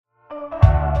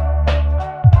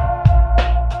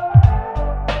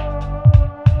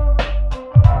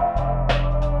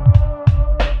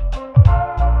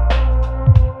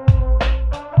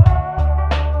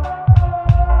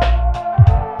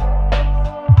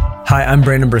Hi, I'm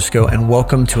Brandon Briscoe, and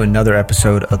welcome to another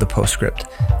episode of The Postscript,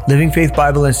 Living Faith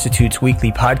Bible Institute's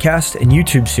weekly podcast and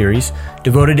YouTube series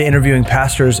devoted to interviewing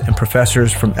pastors and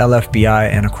professors from LFBI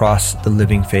and across the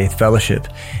Living Faith Fellowship.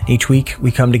 Each week,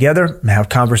 we come together and have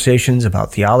conversations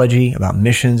about theology, about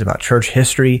missions, about church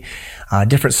history,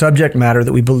 different subject matter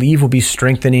that we believe will be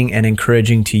strengthening and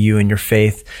encouraging to you in your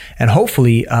faith, and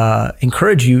hopefully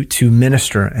encourage you to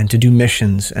minister and to do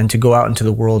missions and to go out into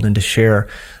the world and to share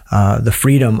the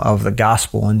freedom of the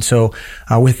gospel. And so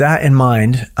with that in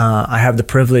mind, I have the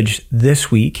privilege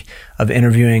this week of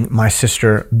interviewing my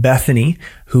sister Bethany,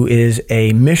 who is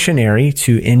a missionary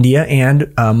to India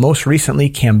and most recently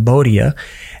Cambodia.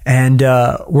 And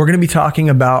we're going to be talking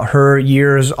about her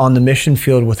years on the mission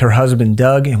field with her husband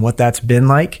Doug and what that's been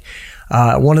like.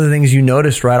 One of the things you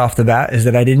noticed right off the bat is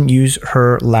that I didn't use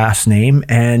her last name.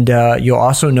 And you'll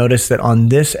also notice that on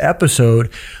this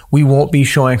episode, we won't be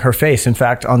showing her face. In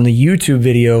fact, on the YouTube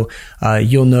video,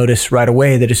 you'll notice right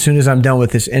away that as soon as I'm done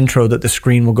with this intro, that the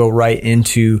screen will go right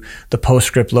into the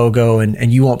Postscript logo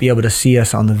and you won't be able to see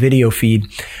us on the video feed.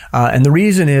 And the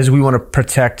reason is we want to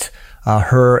protect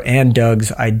her and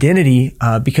Doug's identity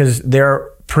because their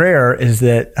prayer is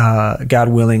that, God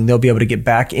willing, they'll be able to get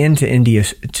back into India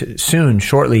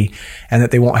shortly, and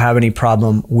that they won't have any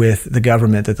problem with the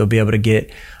government, that they'll be able to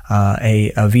get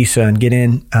a visa and get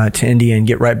in to India and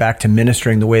get right back to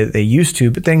ministering the way that they used to.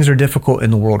 But things are difficult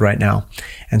in the world right now,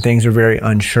 and things are very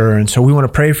unsure. And so we want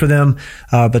to pray for them,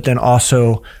 but then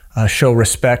also show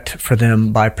respect for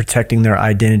them by protecting their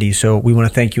identity. So we want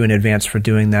to thank you in advance for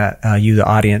doing that, you, the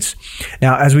audience.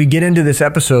 Now, as we get into this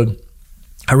episode,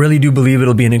 I really do believe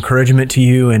it'll be an encouragement to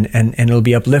you and it'll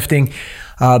be uplifting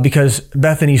because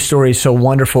Bethany's story is so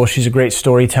wonderful. She's a great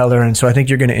storyteller. And so I think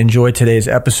you're going to enjoy today's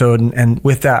episode. And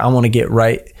with that, I want to get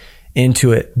right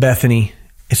into it. Bethany,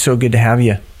 it's so good to have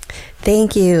you.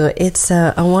 Thank you. It's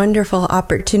a wonderful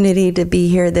opportunity to be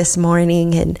here this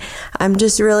morning. And I'm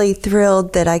just really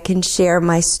thrilled that I can share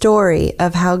my story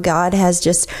of how God has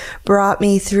just brought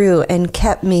me through and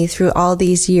kept me through all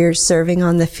these years serving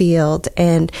on the field,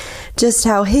 and just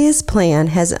how His plan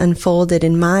has unfolded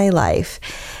in my life.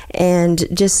 And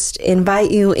just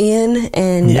invite you in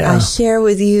and share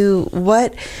with you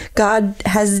what God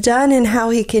has done and how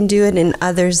He can do it in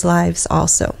others' lives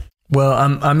also. Well,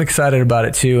 I'm excited about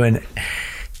it too, and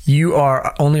you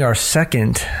are only our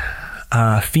second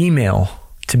female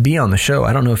to be on the show.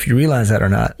 I don't know if you realize that or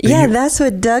not. Yeah, that's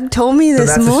what Doug told me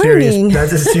this morning.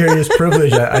 That's a serious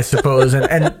privilege, I suppose.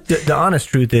 And the honest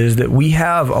truth is that we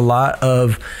have a lot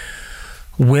of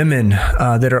women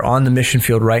that are on the mission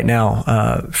field right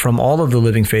now from all of the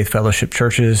Living Faith Fellowship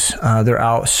churches. They're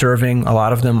out serving. A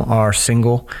lot of them are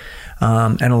single,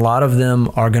 and a lot of them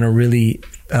are going to really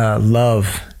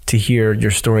love to hear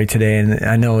your story today, and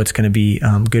I know it's going to be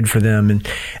good for them.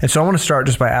 And so I want to start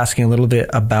just by asking a little bit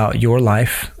about your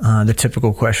life. The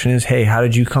typical question is, hey, how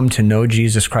did you come to know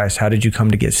Jesus Christ? How did you come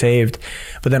to get saved?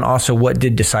 But then also, what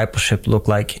did discipleship look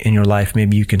like in your life?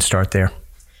 Maybe you can start there.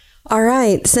 All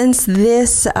right. Since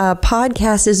this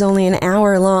podcast is only an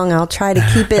hour long, I'll try to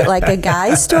keep it like a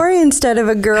guy story instead of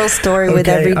a girl story with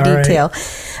every detail.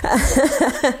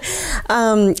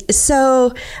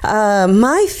 So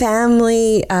my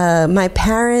family, my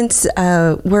parents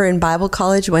were in Bible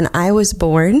college when I was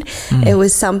born. It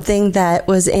was something that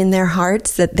was in their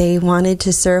hearts, that they wanted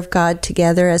to serve God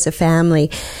together as a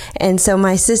family. And so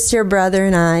my sister, brother,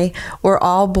 and I were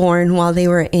all born while they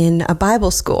were in a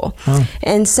Bible school.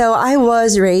 And so I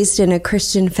was raised in a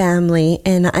Christian family,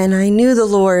 and I knew the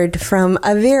Lord from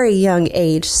a very young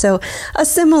age. So a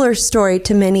similar story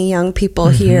to many young people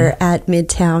here at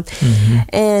Midtown.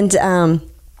 And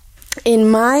in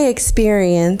my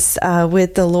experience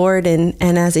with the Lord and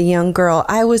as a young girl,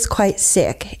 I was quite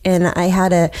sick, and I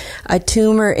had a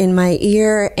tumor in my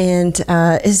ear, and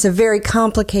it's a very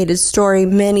complicated story,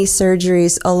 many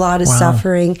surgeries, a lot of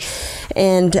suffering,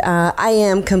 and I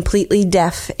am completely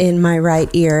deaf in my right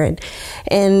ear.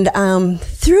 And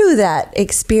through that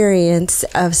experience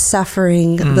of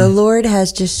suffering, the Lord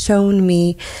has just shown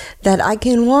me that I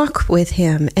can walk with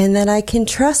Him and that I can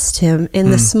trust Him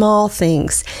in the small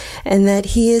things, and that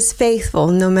He is faithful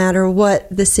no matter what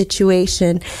the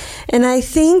situation. And I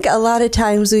think a lot of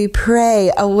times we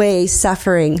pray away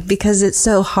suffering because it's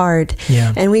so hard.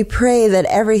 And we pray that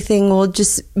everything will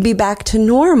just be back to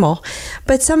normal.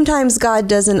 But sometimes God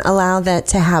doesn't allow that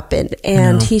to happen.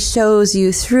 And He shows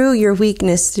you through your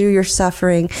weakness, through your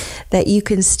suffering, that you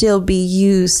can still be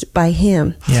used by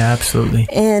Him. Yeah, absolutely.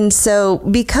 And so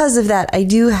because of that, I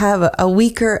do have a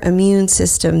weaker immune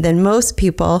system than most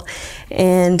people.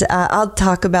 And I'll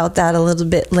talk about that a little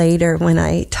bit later when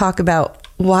I talk about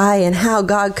why and how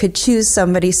God could choose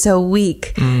somebody so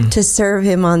weak to serve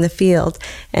him on the field,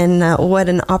 and what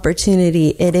an opportunity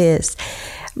it is.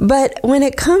 But when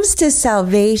it comes to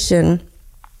salvation,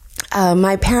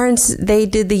 my parents, they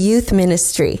did the youth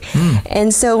ministry.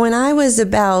 And so when I was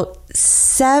about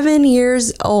 7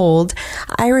 years old,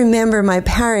 I remember my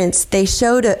parents, they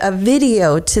showed a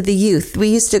video to the youth. We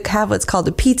used to have what's called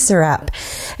a pizza wrap,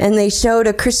 and they showed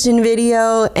a Christian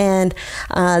video, and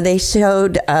they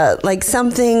showed like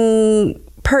something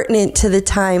pertinent to the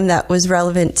time that was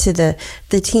relevant to the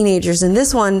teenagers. And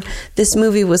this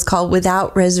movie was called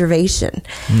Without Reservation.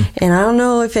 And I don't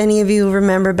know if any of you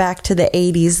remember back to the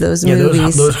 80s, those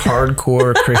movies. Those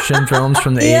hardcore Christian films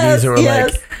from the 80s that were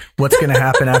like, what's going to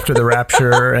happen after the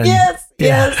rapture? And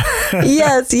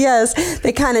Yes.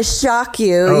 They kind of shock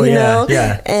you, you know?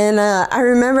 Yeah. And I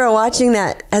remember watching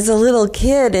that as a little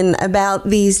kid, and about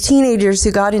these teenagers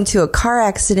who got into a car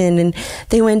accident and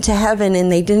they went to heaven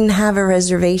and they didn't have a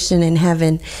reservation in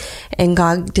heaven, and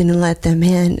God didn't let them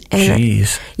in. And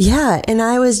jeez. And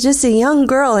I was just a young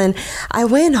girl, and I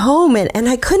went home and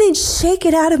I couldn't shake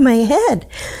it out of my head.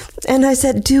 And I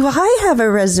said, do I have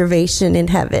a reservation in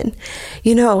heaven?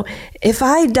 You know, if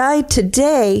I died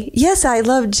today, yes, I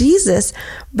love Jesus,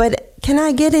 but can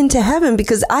I get into heaven?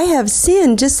 Because I have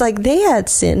sinned just like they had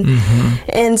sinned.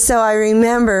 And so I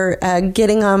remember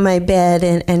getting on my bed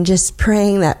and just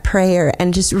praying that prayer,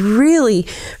 and just really,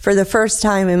 for the first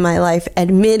time in my life,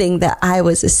 admitting that I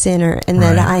was a sinner and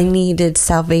that I needed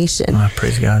salvation. Oh,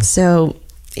 praise God. So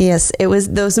yes, it was,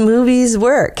 those movies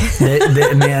work. they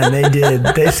did.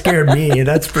 They scared me,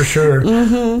 that's for sure.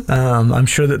 I'm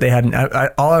sure that they hadn't.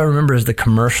 All I remember is the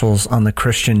commercials on the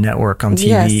Christian network on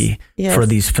TV for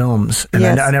these films. And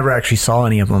I never actually saw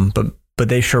any of them, but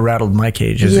they sure rattled my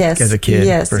cage as a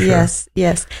kid. For sure.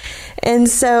 Yes. And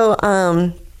so,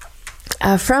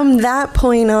 from that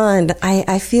point on,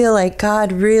 I feel like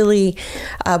God really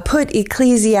put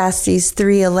Ecclesiastes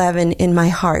 3:11 in my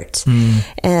heart.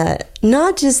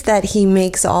 Not just that he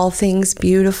makes all things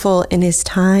beautiful in his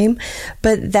time,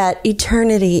 but that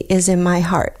eternity is in my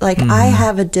heart. Like I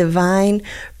have a divine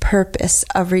purpose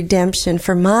of redemption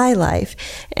for my life,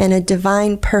 and a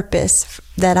divine purpose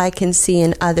that I can see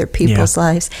in other people's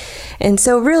lives. And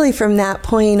so really from that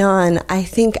point on, I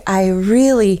think I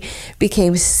really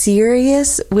became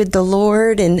serious with the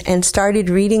Lord and started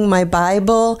reading my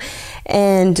Bible.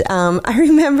 And I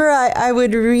remember I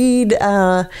would read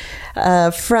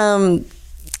from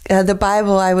the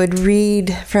Bible. I would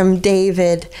read from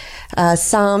David,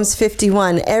 Psalms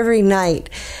 51 every night.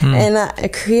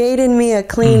 And created me a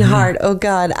clean heart, oh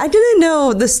God. I didn't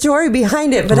know the story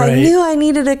behind it, but I knew I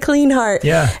needed a clean heart.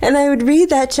 And I would read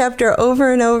that chapter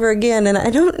over and over again. And I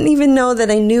don't even know that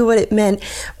I knew what it meant,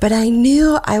 but I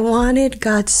knew I wanted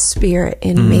God's Spirit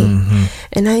in me.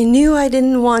 And I knew I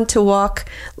didn't want to walk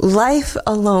life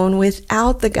alone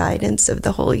without the guidance of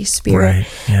the Holy Spirit.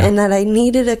 And that I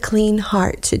needed a clean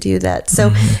heart to do that.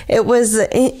 So it was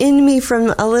in me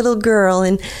from a little girl.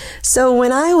 And so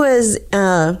when I was,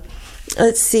 in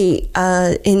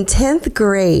 10th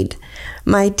grade,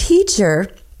 my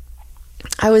teacher,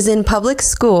 I was in public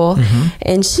school,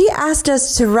 and she asked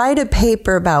us to write a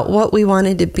paper about what we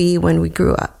wanted to be when we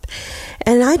grew up.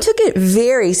 And I took it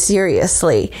very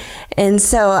seriously. And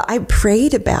so I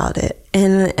prayed about it.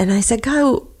 And I said,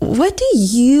 God, what do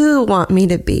you want me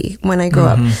to be when I grow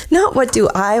up? Not what do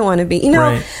I want to be? You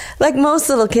know, like most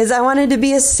little kids, I wanted to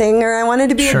be a singer. I wanted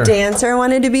to be a dancer. I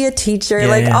wanted to be a teacher,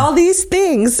 all these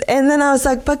things. And then I was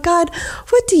like, but God,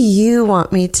 what do you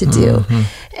want me to do?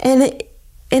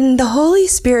 And the Holy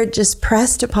Spirit just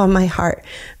pressed upon my heart,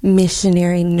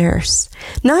 missionary nurse.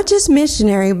 Not just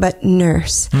missionary, but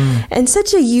nurse. And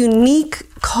such a unique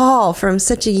call from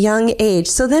such a young age.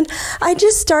 So then I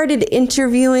just started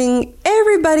interviewing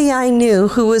everybody I knew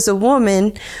who was a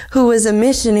woman, who was a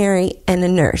missionary and a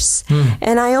nurse.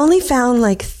 And I only found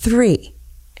like 3.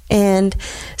 And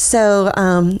so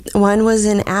one was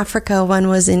in Africa, one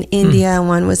was in India, and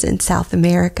one was in South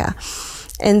America.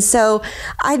 And so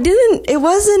it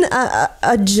wasn't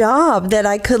a job that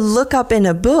I could look up in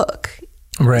a book.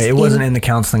 Right. It wasn't in the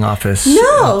counseling office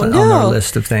on our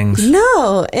list of things.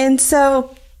 No. And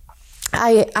so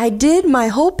I did my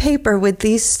whole paper with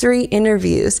these 3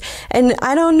 interviews. And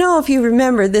I don't know if you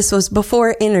remember, this was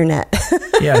before internet.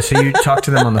 So you talked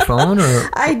to them on the phone? Or?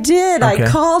 I did. Okay. I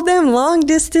called them long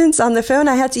distance on the phone.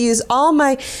 I had to use all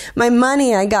my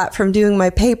money I got from doing my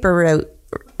paper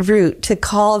route to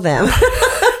call them.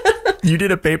 You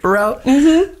did a paper route?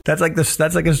 That's like a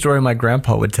story my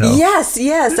grandpa would tell. Yes,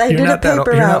 I did a paper route.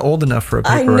 You're not old enough for a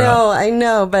paper route. I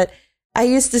know, but I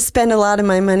used to spend a lot of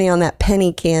my money on that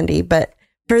penny candy. But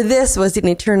for this was an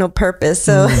eternal purpose.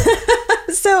 So,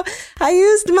 so I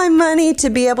used my money to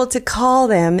be able to call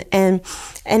them and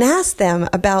ask them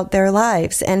about their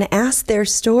lives and ask their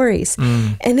stories.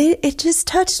 And it just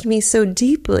touched me so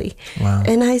deeply. Wow.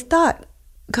 And I thought,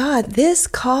 God, this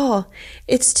call,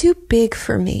 it's too big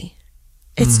for me.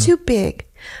 It's too big.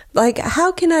 Like,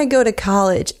 how can I go to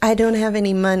college? I don't have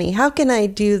any money. How can I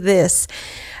do this?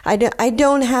 I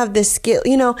don't have the skill.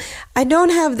 I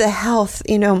don't have the health.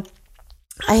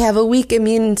 I have a weak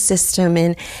immune system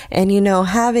and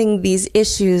having these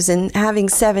issues and having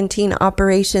 17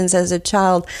 operations as a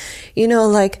child,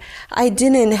 I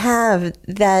didn't have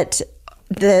that,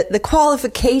 the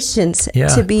qualifications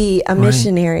to be a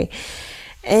missionary. Right.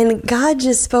 And God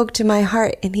just spoke to my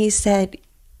heart and he said,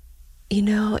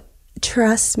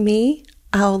 trust me,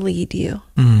 I'll lead you.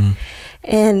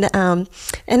 And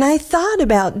I thought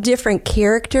about different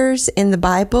characters in the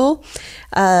Bible,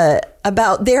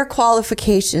 about their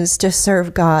qualifications to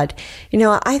serve God.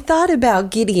 I thought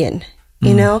about Gideon.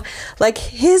 Like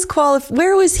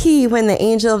where was he when the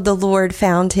angel of the Lord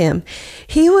found him?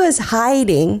 He was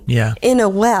hiding in a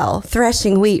well,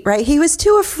 threshing wheat, right? He was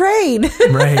too afraid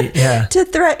to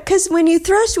thresh, because when you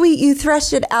thresh wheat, you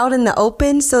thresh it out in the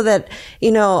open so that,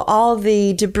 all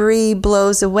the debris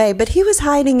blows away. But he was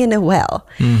hiding in a well.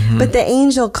 But the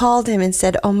angel called him and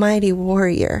said, "Almighty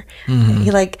warrior."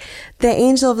 The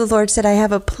angel of the Lord said, "I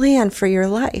have a plan for your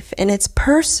life, and it's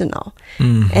personal."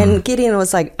 And Gideon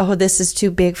was like, "Oh, this is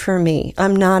too big for me.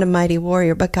 I'm not a mighty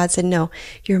warrior." But God said, "No,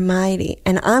 you're mighty,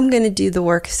 and I'm going to do the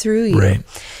work through you." Right.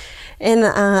 And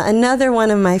another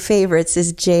one of my favorites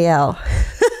is Jael.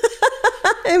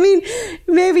 I mean,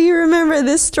 maybe you remember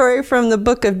this story from the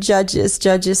book of Judges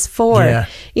 4.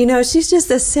 Yeah. She's just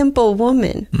a simple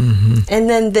woman. And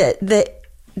then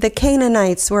the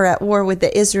Canaanites were at war with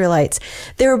the Israelites.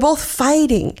 They were both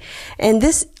fighting. And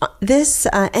this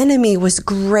enemy was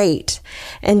great.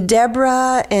 And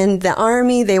Deborah and the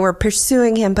army, they were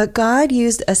pursuing him. But God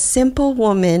used a simple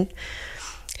woman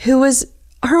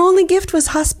her only gift was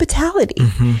hospitality.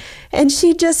 And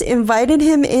she just invited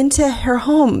him into her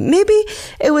home. Maybe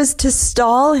it was to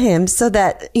stall him so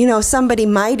that, somebody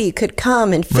mighty could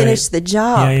come and finish the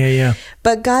job. Yeah.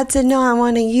 But God said, "No, I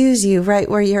want to use you right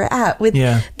where you're at with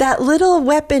that little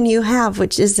weapon you have,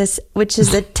 which is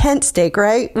a tent stake,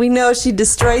 right? We know she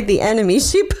destroyed the enemy.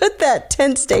 She put that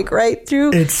tent stake right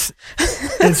through."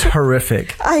 It's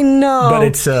horrific. I know.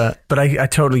 But I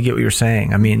totally get what you're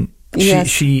saying. I mean,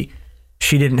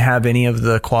 she didn't have any of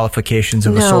the qualifications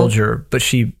of a soldier, but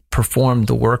she performed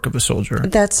the work of a soldier.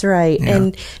 That's right. Yeah.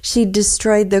 And she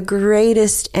destroyed the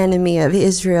greatest enemy of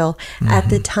Israel at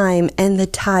the time, and the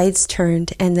tides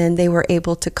turned, and then they were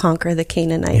able to conquer the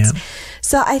Canaanites. Yeah.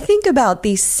 So I think about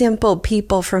these simple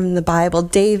people from the Bible,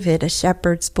 David, a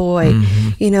shepherd's boy,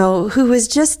 who was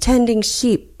just tending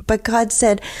sheep. But God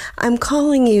said, "I'm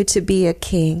calling you to be a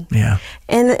king." Yeah.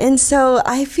 And so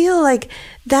I feel like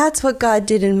that's what God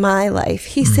did in my life.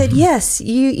 He said, "Yes,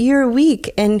 you're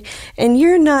weak and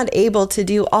you're not able to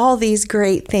do all these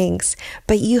great things,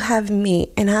 but you have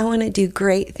me, and I want to do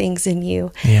great things in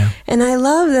you." Yeah. And I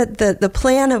love that the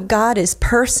plan of God is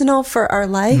personal for our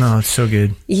life. No, it's so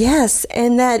good. Yes.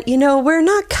 And that, we're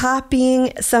not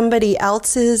copying somebody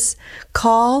else's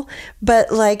call, but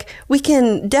we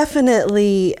can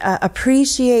definitely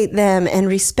appreciate them and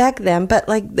respect them. But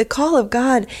the call of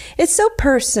God, it's so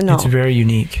personal. It's very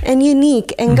unique.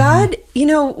 And God,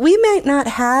 we might not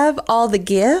have all the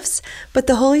gifts, but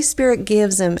the Holy Spirit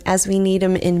gives them as we need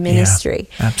them in ministry.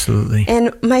 Yeah, absolutely.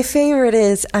 And my favorite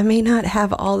is, I may not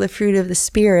have all the fruit of the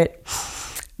Spirit,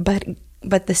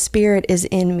 but the Spirit is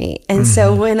in me. And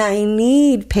so when I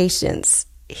need patience,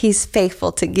 He's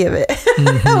faithful to give it.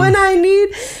 When I need,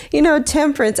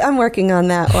 temperance, I'm working on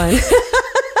that one.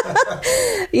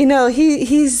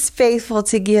 He's faithful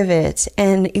to give it.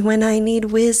 And when I need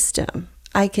wisdom,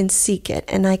 I can seek it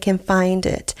and I can find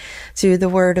it through the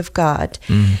Word of God.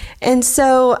 And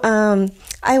so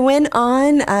I went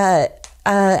on,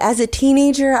 as a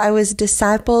teenager, I was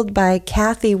discipled by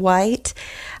Kathy White.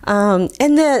 And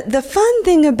the fun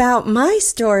thing about my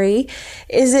story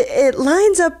is it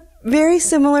lines up very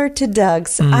similar to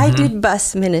Doug's. I did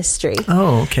bus ministry.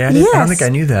 Oh, okay. I don't think I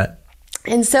knew that.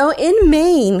 And so in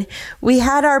Maine, we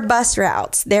had our bus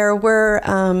routes. There were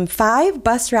 5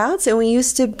 bus routes, and we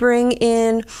used to bring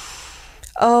in,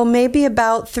 maybe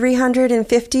about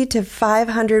 350 to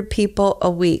 500 people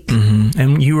a week.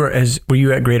 And were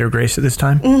you at Greater Grace at this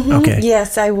time? Okay.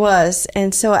 Yes, I was.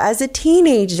 And so as a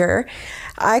teenager,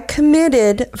 I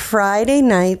committed Friday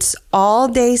nights, all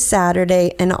day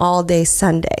Saturday, and all day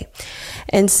Sunday.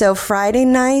 And so Friday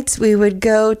nights we would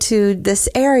go to this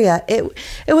area.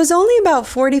 It was only about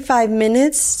 45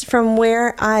 minutes from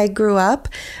where I grew up,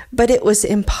 but it was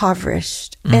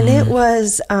impoverished. And it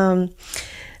was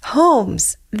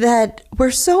homes that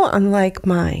were so unlike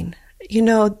mine. You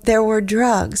know, there were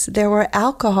drugs, there were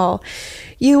alcohol.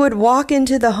 You would walk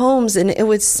into the homes and it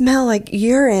would smell like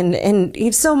urine,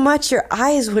 and so much your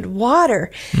eyes would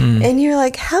water. And you're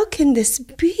like, how can this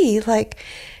be? Like,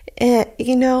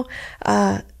 you know,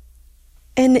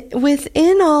 and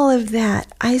within all of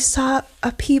that, I saw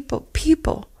a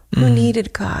people who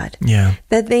needed God. Yeah.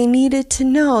 That they needed to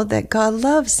know that God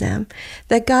loves them,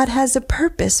 that God has a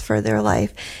purpose for their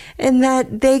life, and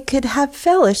that they could have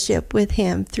fellowship with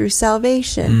Him through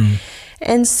salvation.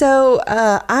 And so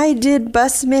I did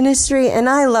bus ministry, and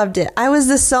I loved it. I was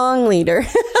the song leader.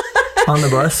 On the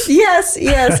bus? Yes.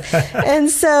 And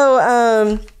so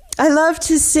I love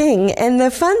to sing. And the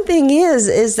fun thing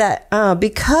is that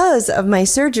because of my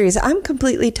surgeries, I'm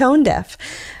completely tone deaf.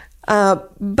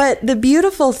 But the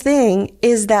beautiful thing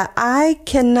is that I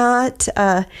cannot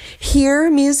hear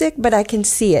music, but I can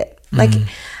see it. Like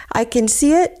I can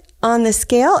see it on the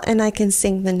scale, and I can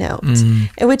sing the notes,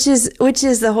 which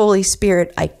is the Holy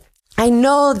Spirit. I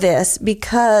know this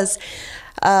because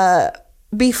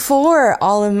before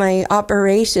all of my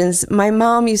operations, my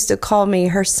mom used to call me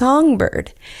her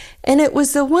songbird, and it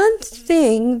was the one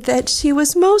thing that she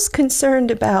was most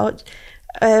concerned about.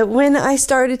 When I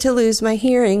started to lose my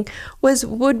hearing, was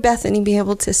would Bethany be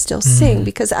able to still sing?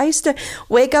 Because I used to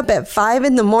wake up at 5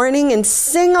 a.m. and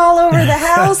sing all over the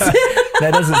house.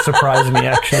 That doesn't surprise me,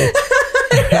 actually.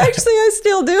 Actually, I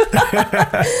still do.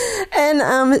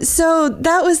 And so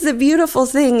that was the beautiful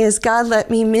thing, is God let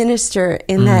me minister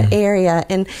in that area.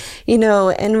 And, you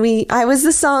know, I was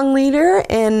the song leader,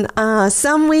 and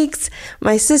some weeks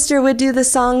my sister would do the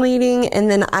song leading, and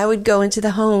then I would go into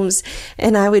the homes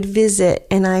and I would visit,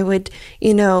 and I would,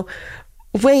 you know,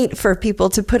 wait for people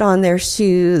to put on their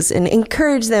shoes and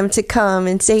encourage them to come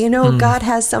and say, you know, God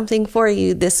has something for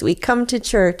you this week. Come to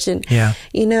church. And,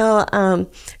 you know,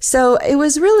 so it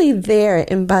was really there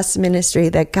in bus ministry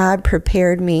that God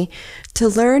prepared me to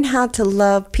learn how to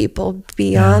love people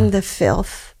beyond the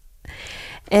filth.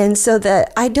 And so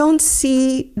that I don't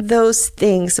see those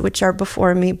things which are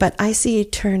before me, but I see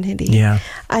eternity. Yeah.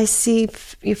 I see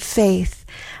faith.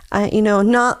 You know,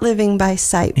 not living by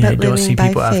sight, but living by faith. Don't see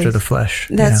people after the flesh.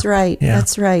 That's right. Yeah.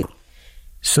 That's right.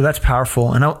 So that's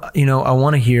powerful. And I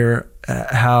want to hear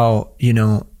how, you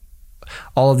know,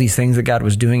 all of these things that God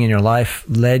was doing in your life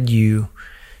led you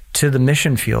to the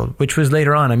mission field, which was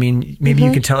later on. I mean, maybe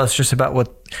you could tell us just about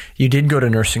what you did go to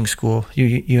nursing school.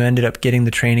 You ended up getting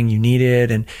the training you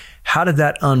needed. And how did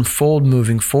that unfold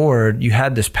moving forward? You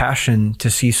had this passion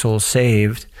to see souls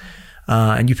saved,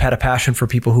 and you've had a passion for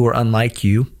people who are unlike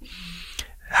you.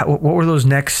 What were those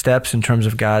next steps in terms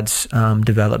of God's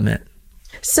development?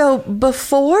 So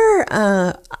before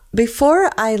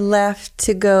I left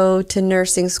to go to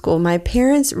nursing school, my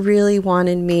parents really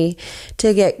wanted me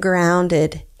to get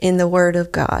grounded in the Word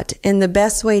of God. And the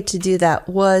best way to do that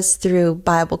was through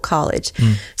Bible college.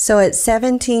 So at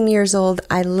 17 years old,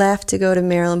 I left to go to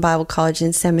Maryland Bible College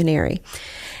and Seminary.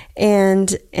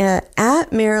 And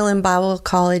at Maryland Bible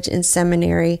College and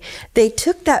Seminary, they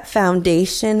took that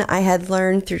foundation I had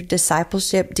learned through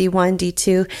discipleship, D1,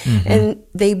 D2, and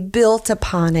they built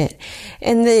upon it.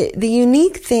 And the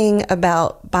unique thing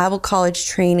about Bible college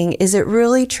training is it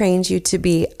really trains you to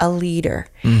be a leader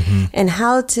and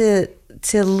how to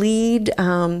lead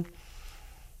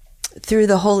through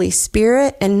the Holy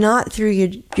Spirit and not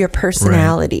through your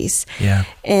personalities. Right. Yeah.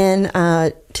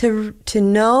 And to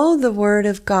know the Word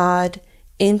of God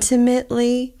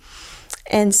intimately,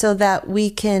 and so that we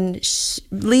can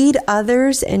lead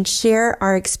others and share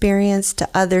our experience to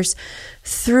others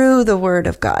through the Word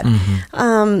of God.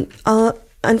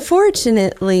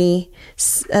 Unfortunately,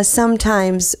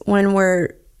 sometimes when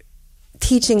we're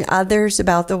teaching others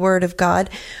about the Word of God,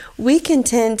 we can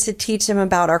tend to teach them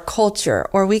about our culture,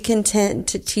 or we can tend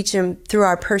to teach them through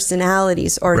our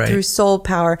personalities or through soul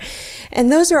power.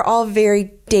 And those are all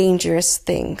very dangerous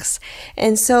things.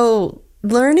 And so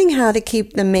learning how to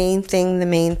keep the main thing,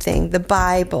 the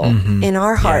Bible in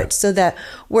our hearts, so that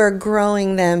we're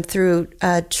growing them through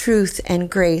truth and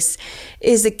grace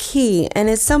is a key. And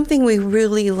it's something we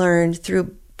really learned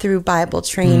through Bible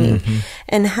training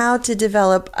and how to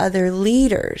develop other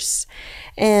leaders.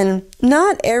 And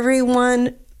not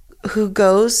everyone who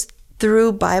goes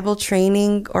through Bible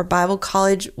training or Bible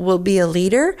college will be a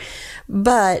leader,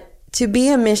 but to be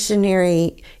a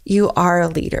missionary, you are a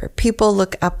leader. People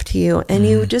look up to you, and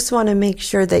you just want to make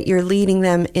sure that you're leading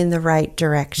them in the right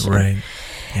direction. Right.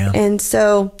 Yeah. And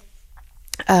so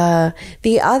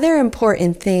The other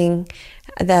important thing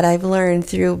that I've learned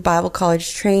through Bible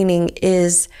college training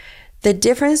is the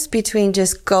difference between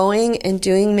just going and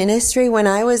doing ministry. When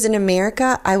I was in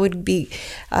America, I would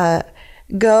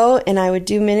go and I would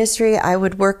do ministry. I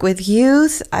would work with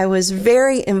youth. I was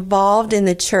very involved in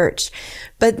the church.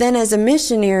 But then as a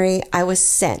missionary, I was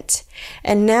sent.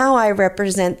 And now I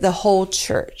represent the whole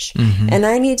church. And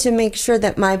I need to make sure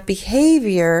that my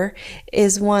behavior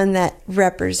is one that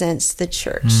represents the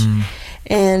church.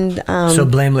 And so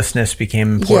blamelessness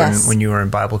became important when you were in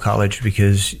Bible college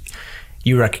because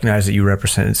you recognized that you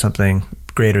represented something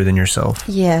greater than yourself.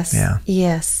 Yes. Yeah.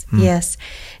 Yes. Yes.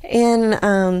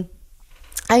 And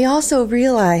I also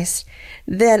realized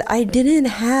that I didn't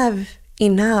have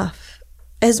enough.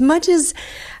 As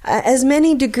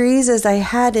many degrees as I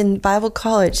had in Bible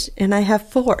college, and I have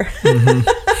 4,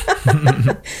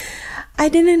 I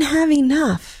didn't have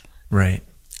enough. Right.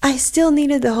 I still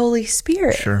needed the Holy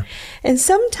Spirit. Sure. And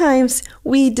sometimes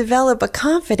we develop a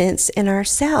confidence in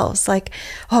ourselves, like,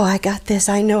 oh, I got this.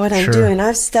 I know what I'm doing.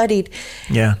 I've studied.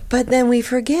 Yeah. But then we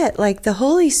forget, like, the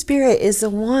Holy Spirit is the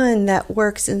one that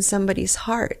works in somebody's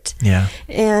heart. Yeah.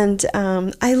 And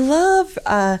I love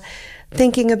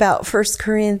thinking about 1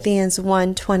 Corinthians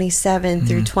 1:27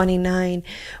 through 29,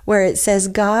 where it says,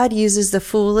 God uses the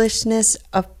foolishness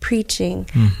of preaching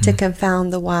to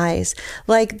confound the wise.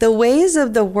 Like, the ways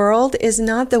of the world is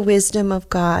not the wisdom of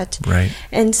God. Right.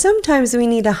 And sometimes we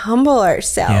need to humble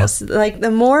ourselves. Yeah. Like,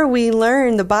 the more we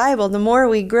learn the Bible, the more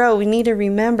we grow, we need to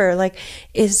remember, like,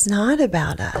 it's not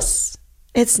about us.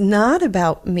 It's not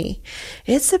about me.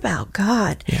 It's about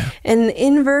God. Yeah. And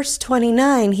in verse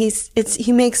 29,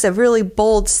 he makes a really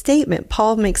bold statement.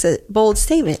 Paul makes a bold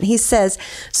statement. He says,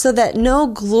 so that no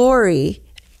glory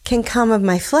can come of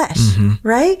my flesh,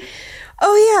 right?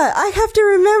 Oh yeah, I have to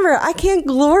remember, I can't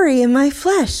glory in my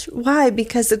flesh. Why?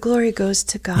 Because the glory goes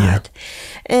to God. Yeah.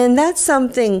 And that's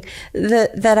something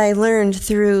that I learned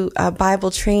through Bible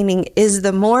training is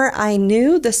the more I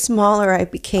knew, the smaller I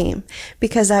became.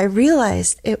 Because I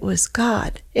realized it was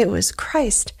God. It was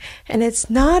Christ. And it's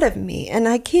not of me. And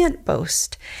I can't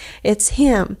boast. It's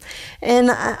Him. And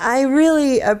I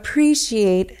really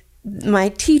appreciate my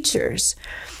teachers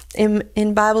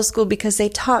in Bible school because they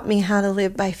taught me how to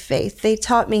live by faith. They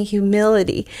taught me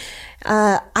humility.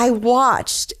 I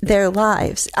watched their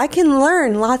lives. I can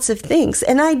learn lots of things,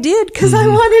 and I did because I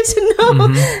wanted to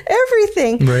know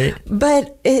everything. Right.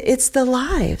 But it's the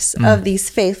lives of these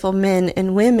faithful men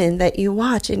and women that you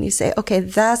watch, and you say, okay,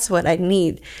 that's what I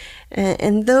need.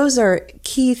 And those are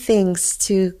key things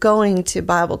to going to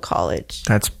Bible college.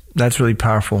 That's really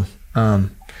powerful.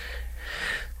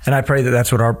 And I pray that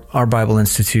that's what our Bible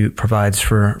Institute provides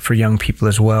for young people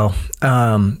as well.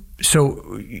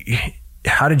 So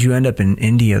how did you end up in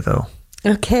India though?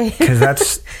 Okay. Because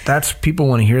that's people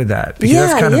want to hear that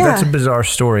because that's a bizarre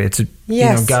story. It's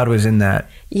God was in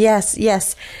that.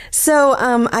 Yes. So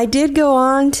I did go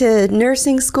on to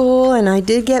nursing school and I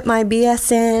did get my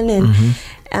BSN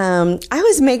and I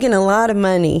was making a lot of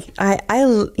money. I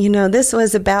this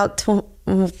was about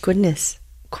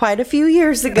quite a few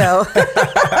years ago.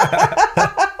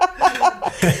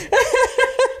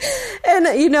 And,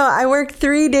 I worked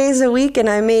 3 days a week and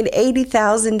I made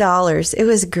 $80,000. It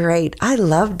was great. I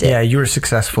loved it. Yeah, you were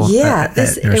successful. Yeah,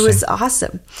 it was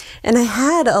awesome. And I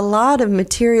had a lot of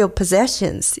material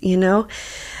possessions,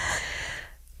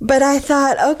 But I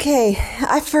thought, okay,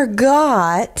 I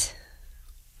forgot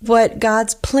what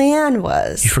God's plan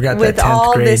was. You forgot with that 10th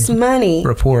all grade this money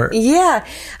report. Yeah,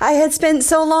 I had spent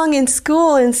so long in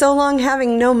school and so long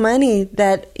having no money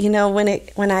that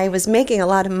when I was making a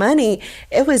lot of money,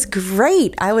 it was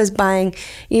great. I was buying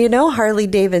Harley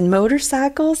Davidson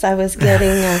motorcycles. I was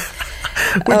getting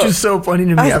which is so funny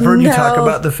to me. I've heard you talk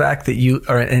about the fact that you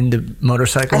are into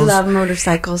motorcycles. I love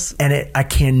motorcycles, and I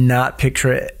cannot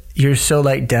picture it. You're so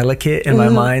like delicate in my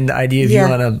mind. The idea of you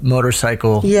on a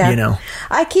motorcycle,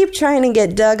 I keep trying to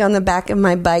get Doug on the back of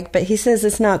my bike, but he says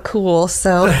it's not cool.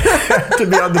 So to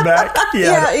be on the back,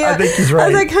 I think he's right. I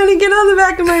was like, honey, get on the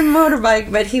back of my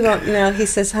motorbike, but he won't. He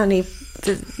says, honey,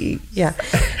 yeah.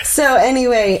 So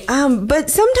anyway, but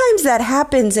sometimes that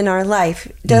happens in our life,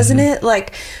 doesn't it?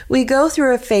 Like we go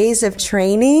through a phase of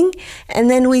training, and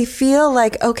then we feel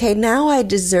like, okay, now I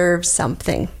deserve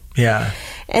something. Yeah.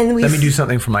 And let me do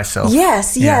something for myself.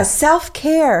 Yes,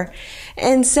 self-care.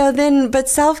 And so but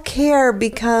self-care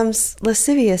becomes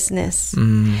lasciviousness.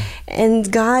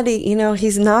 And God,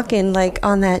 He's knocking like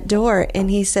on that door and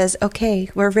He says, okay,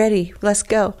 we're ready. Let's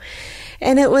go.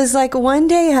 And it was like one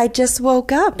day I just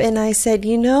woke up and I said,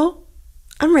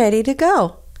 I'm ready to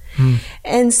go.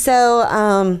 And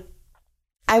so,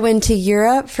 I went to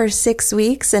Europe for 6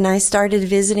 weeks and I started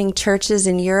visiting churches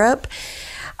in Europe.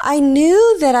 I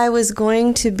knew that I was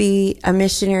going to be a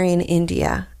missionary in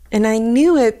India. And I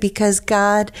knew it because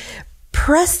God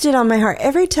pressed it on my heart.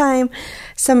 Every time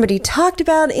somebody talked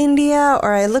about India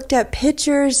or I looked at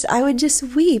pictures, I would just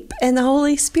weep. And the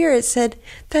Holy Spirit said,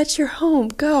 that's your home,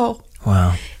 go.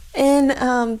 Wow.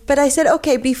 And, but I said,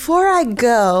 okay, before I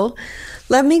go,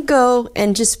 let me go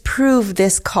and just prove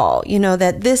this call,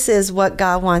 that this is what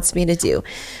God wants me to do.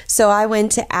 So I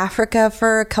went to Africa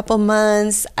for a couple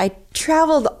months. I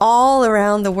traveled all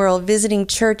around the world, visiting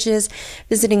churches,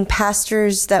 visiting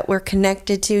pastors that we're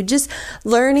connected to, just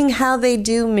learning how they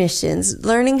do missions,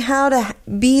 learning how to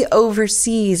be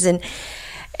overseas. And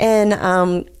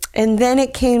then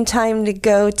it came time to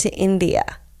go to India.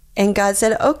 And God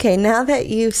said, okay, now that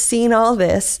you've seen all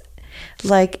this,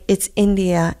 like it's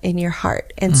India in your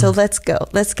heart. And so let's go.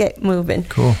 Let's get moving.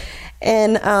 Cool.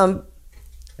 And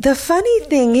the funny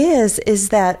thing is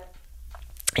that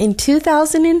in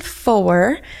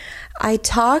 2004, I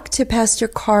talked to Pastor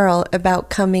Carl about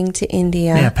coming to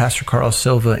India. Yeah, Pastor Carl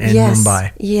Silva in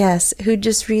Mumbai. Yes, who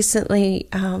just recently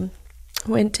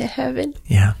went to heaven.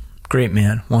 Yeah, great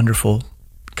man. Wonderful,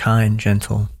 kind,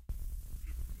 gentle.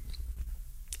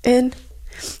 And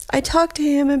I talked to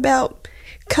him about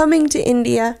coming to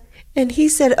India, and he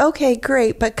said, okay,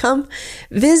 great, but come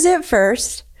visit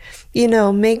first,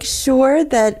 make sure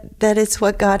that it's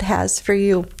what God has for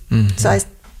you. Mm-hmm. So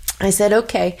I said,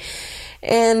 okay.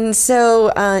 And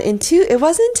so it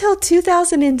wasn't until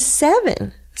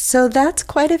 2007, so that's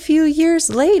quite a few years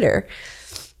later,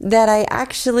 that I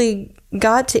actually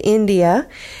got to India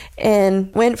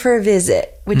and went for a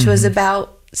visit, which was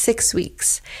about 6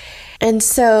 weeks. And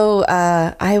so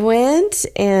I went,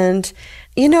 and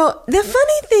the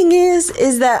funny thing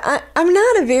is that I'm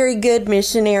not a very good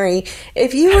missionary.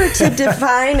 If you were to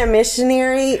define a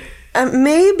missionary,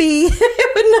 maybe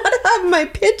it would not have my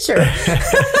picture.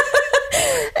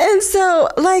 And so,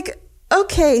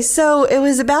 okay, so it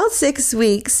was about 6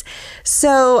 weeks.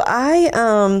 So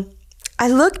I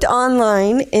looked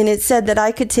online, and it said that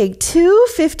I could take 2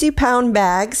 50-pound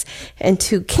bags and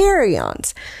 2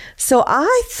 carry-ons. So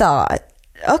I thought,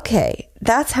 okay,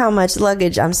 that's how much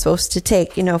luggage I'm supposed to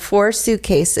take, 4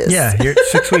 suitcases. Yeah, you're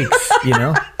 6 weeks, You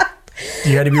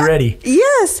got to be ready.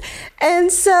 Yes.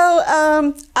 And so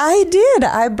I did.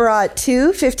 I brought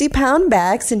 2 50-pound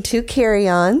bags and 2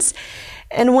 carry-ons.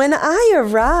 And when I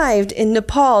arrived in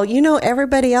Nepal,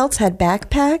 everybody else had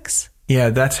backpacks. Yeah,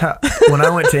 that's how, when I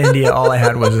went to India, all I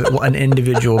had was an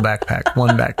individual backpack,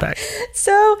 one backpack.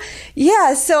 So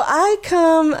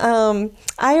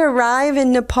I arrive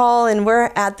in Nepal, and we're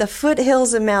at the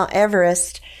foothills of Mount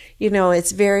Everest.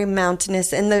 It's very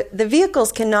mountainous, and the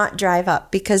vehicles cannot drive up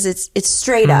because it's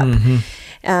straight up. Mm-hmm.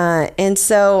 And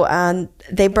so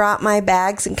they brought my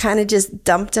bags and kind of just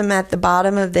dumped them at the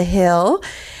bottom of the hill.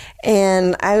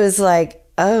 And I was like,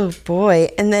 oh boy.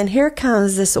 And then here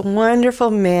comes this wonderful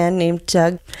man named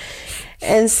Doug.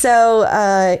 And so,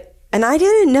 and I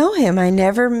didn't know him. I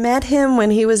never met him when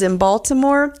he was in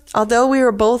Baltimore, although we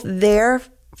were both there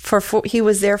he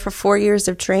was there for 4 years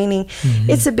of training. Mm-hmm.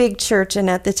 It's a big church. And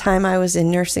at the time I was in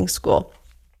nursing school.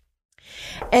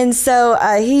 And so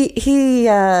he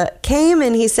came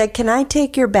and he said, can I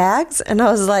take your bags? And I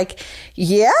was like,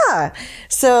 yeah.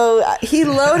 So he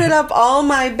loaded up all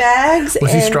my bags.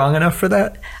 Was he strong enough for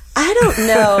that? I don't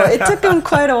know. It took him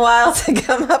quite a while to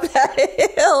come up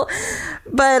that hill.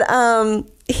 But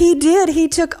he did. He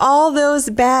took all those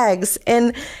bags.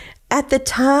 And at the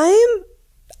time,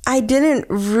 I didn't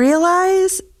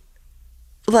realize,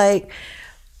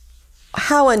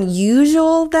 how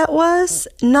unusual that was.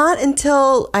 Not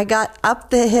until I got up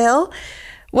the hill.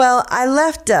 Well, I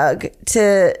left Doug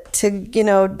to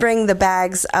bring the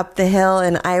bags up the hill,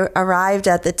 and I arrived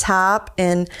at the top,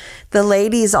 and the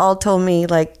ladies all told me,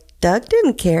 Doug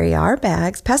didn't carry our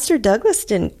bags. Pastor Douglas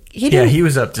didn't. He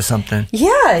was up to something.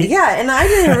 Yeah. And I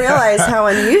didn't realize how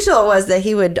unusual it was that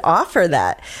he would offer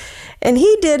that. And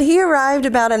he did. He arrived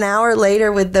about an hour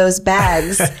later with those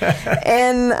bags.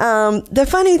 And the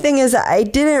funny thing is, I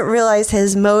didn't realize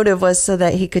his motive was so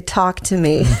that he could talk to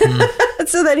me,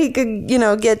 so that he could,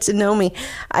 get to know me.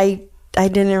 I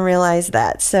didn't realize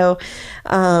that. So,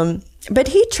 but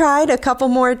he tried a couple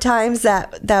more times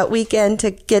that weekend to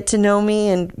get to know me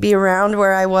and be around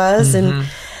where I was. Mm-hmm.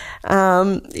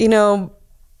 And,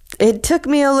 it took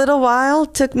me a little while,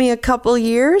 took me a couple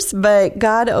years, but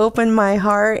God opened my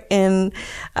heart, and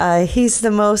he's the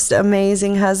most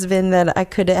amazing husband that I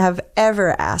could have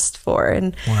ever asked for.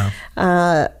 And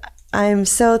wow. I'm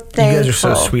so thankful. You guys are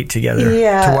so sweet together.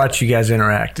 Yeah. To watch you guys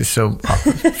interact is so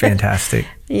fantastic.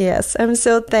 Yes, I'm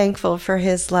so thankful for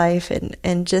his life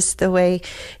and just the way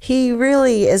he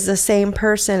really is the same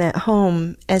person at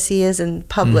home as he is in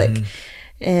public.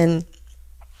 And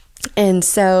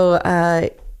so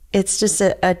it's just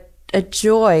a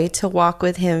joy to walk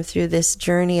with him through this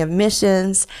journey of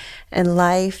missions and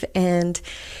life. And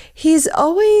he's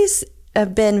always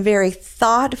been very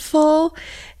thoughtful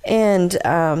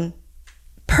and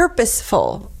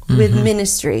purposeful with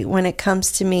ministry when it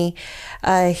comes to me.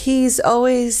 He's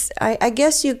always, I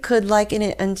guess you could liken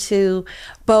it unto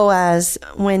Boaz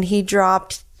when he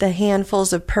dropped the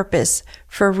handfuls of purpose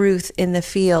for Ruth in the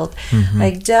field.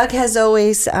 Like Doug has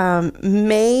always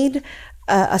made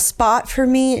a spot for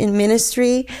me in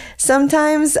ministry.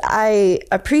 Sometimes I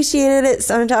appreciated it.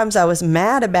 Sometimes I was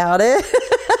mad about it.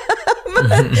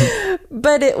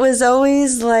 but it was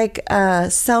always like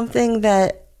something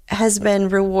that has been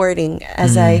rewarding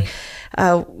as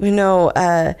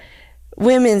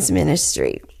women's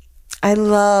ministry. I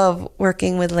love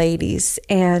working with ladies.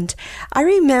 And I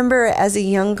remember as a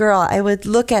young girl, I would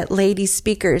look at lady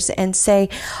speakers and say,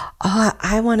 oh,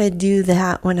 I want to do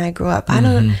that when I grow up. I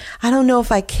don't know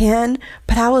if I can,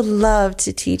 but I would love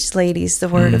to teach ladies the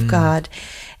Word of God.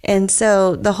 And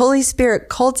so the Holy Spirit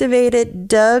cultivated,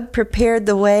 Doug prepared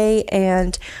the way,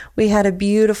 and we had a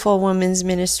beautiful women's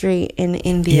ministry in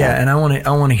India. Yeah, and I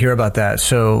want to hear about that.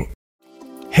 So,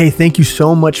 hey, thank you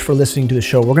so much for listening to the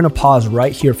show. We're going to pause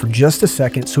right here for just a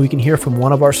second so we can hear from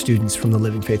one of our students from the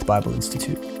Living Faith Bible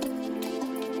Institute.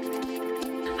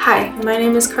 Hi, my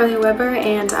name is Carly Weber,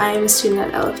 and I am a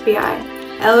student at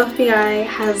LFBI. LFBI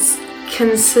has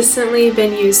consistently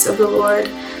been used of the Lord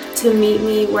to meet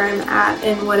me where I'm at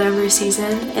in whatever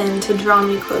season and to draw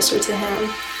me closer to Him.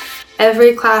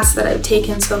 Every class that I've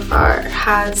taken so far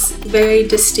has very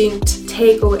distinct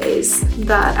takeaways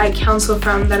that I counsel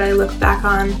from, that I look back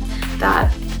on,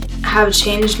 that have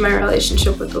changed my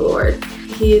relationship with the Lord.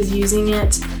 He is using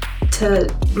it to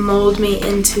mold me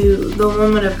into the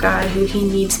woman of God who He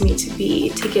needs me to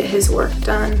be to get His work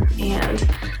done. And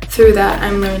through that,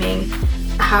 I'm learning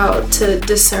how to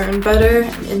discern better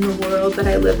in the world that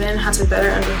I live in, how to better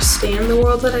understand the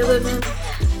world that I live in,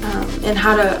 and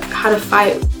how to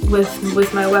fight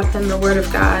with my weapon, the Word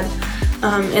of God,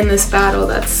 in this battle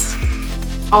that's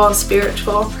all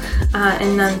spiritual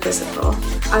and none physical.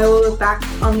 I will look back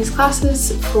on these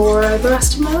classes for the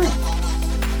rest of my life.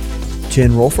 To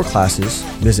enroll for classes,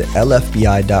 visit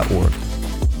lfbi.org.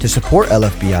 To support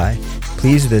LFBI,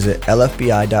 please visit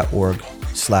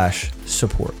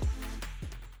lfbi.org/support.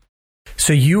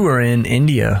 So you were in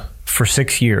India for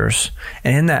 6 years,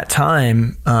 and in that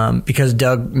time, because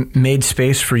Doug made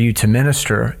space for you to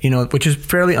minister, which is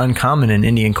fairly uncommon in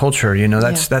Indian culture.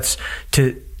 That's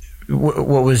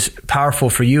what was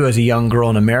powerful for you as a young girl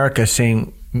in America,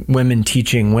 seeing women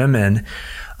teaching women.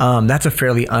 That's a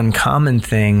fairly uncommon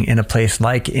thing in a place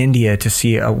like India, to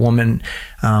see a woman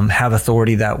have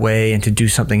authority that way and to do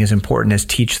something as important as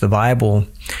teach the Bible.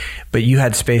 But you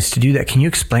had space to do that. Can you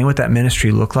explain what that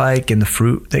ministry looked like and the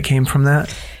fruit that came from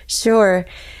that? Sure.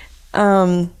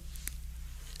 The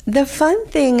fun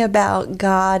thing about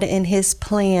God and His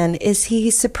plan is He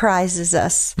surprises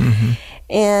us.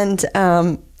 And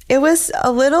it was a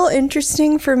little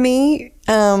interesting for me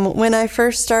when I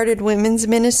first started women's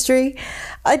ministry.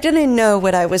 I didn't know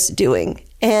what I was doing,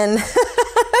 and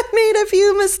I made a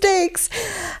few mistakes.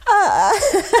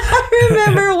 I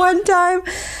remember one time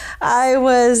I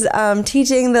was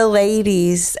teaching the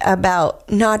ladies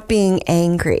about not being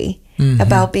angry,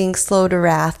 about being slow to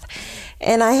wrath.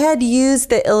 And I had used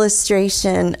the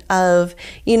illustration of,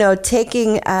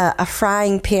 taking a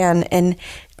frying pan and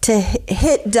to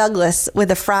hit Douglas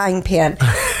with a frying pan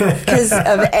because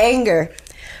of anger.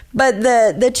 But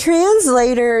the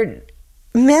translator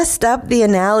messed up the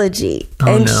analogy.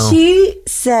 She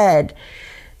said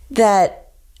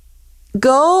that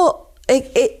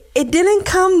it didn't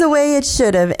come the way it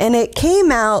should have. And it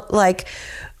came out like,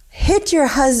 hit your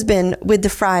husband with the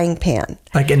frying pan.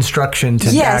 Like instruction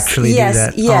to actually do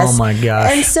that. Yes. Oh my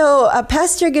gosh. And so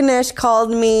Pastor Ganesh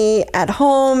called me at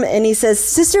home and he says,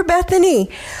 Sister Bethany,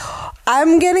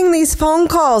 I'm getting these phone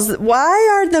calls. Why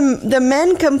are the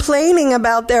men complaining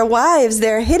about their wives?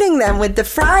 They're hitting them with the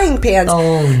frying pans. Oh,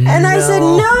 and I said,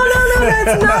 no,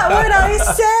 that's not what I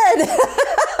said.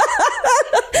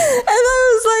 And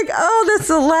I was like, that's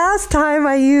the last time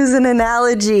I use an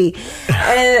analogy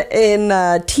in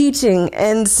teaching.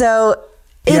 And so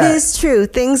It is true.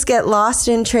 Things get lost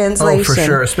in translation. Oh, for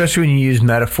sure. Especially when you use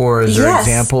metaphors or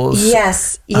examples.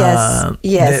 Yes.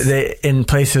 They, in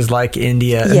places like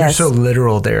India, and they're so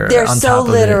literal there. They're so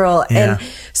literal. Yeah. And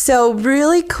so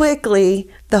really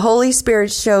quickly, the Holy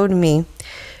Spirit showed me,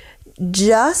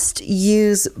 just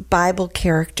use Bible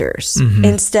characters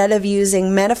instead of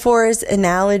using metaphors,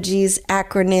 analogies,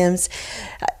 acronyms,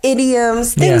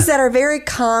 idioms, things that are very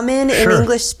common in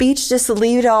English speech. Just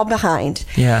leave it all behind.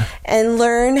 Yeah. And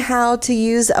learn how to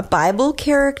use a Bible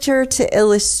character to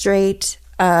illustrate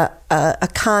a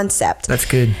concept. That's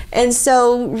good. And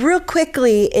so real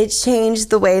quickly, it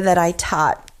changed the way that I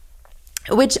taught,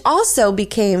 which also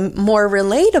became more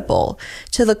relatable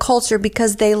to the culture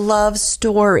because they love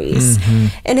stories.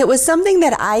 And it was something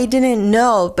that I didn't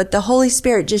know, but the Holy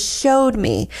Spirit just showed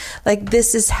me, like,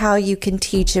 this is how you can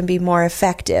teach and be more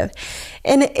effective.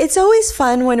 And it's always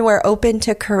fun when we're open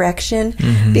to correction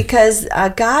because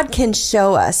God can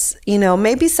show us,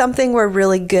 maybe something we're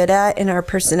really good at in our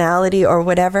personality or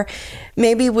whatever,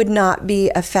 maybe would not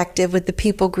be effective with the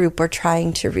people group we're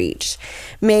trying to reach.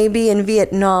 Maybe in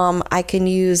Vietnam, I can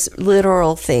use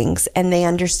literal things and they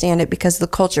understand it because of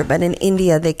the culture, but in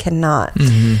India, they cannot.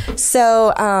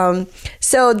 So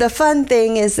the fun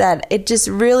thing is that it just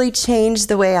really changed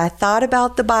the way I thought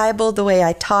about the Bible, the way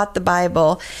I taught the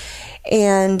Bible.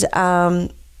 And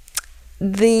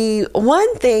the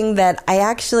one thing that I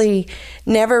actually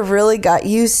never really got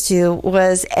used to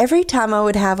was every time I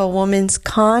would have a women's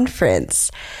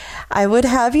conference, I would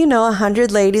have,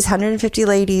 100 ladies, 150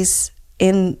 ladies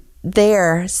in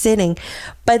there sitting,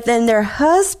 but then their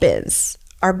husbands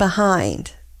are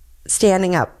behind,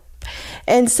 standing up.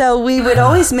 And so we would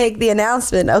always make the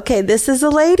announcement, okay, this is a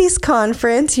ladies'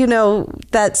 conference,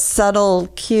 that subtle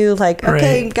cue, like,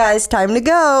 okay, guys, time to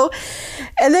go.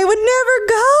 And they would never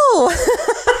go.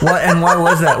 And why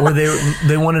was that? Were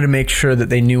they wanted to make sure that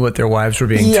they knew what their wives were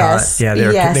being taught?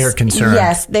 Yeah, they were concerned.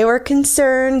 Yes, they were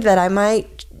concerned that I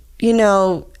might,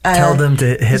 tell them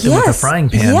to hit them with a frying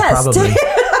pan, probably.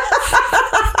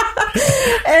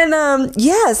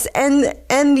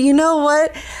 And you know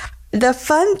what? The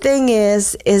fun thing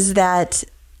is that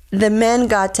the men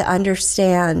got to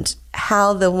understand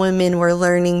how the women were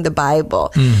learning the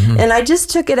Bible. And I just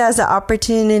took it as an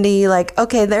opportunity, like,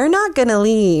 okay, they're not going to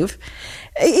leave.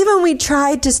 Even we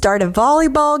tried to start a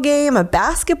volleyball game, a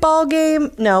basketball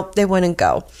game. No, they wouldn't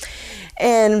go.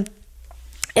 And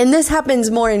this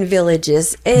happens more in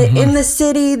villages. In the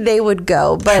city, they would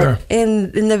go, but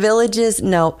in the villages,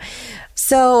 no.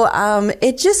 So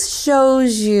it just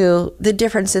shows you the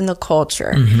difference in the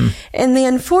culture. And the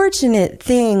unfortunate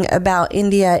thing about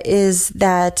India is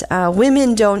that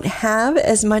women don't have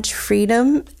as much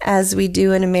freedom as we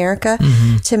do in America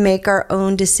to make our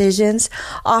own decisions.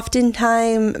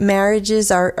 Oftentimes,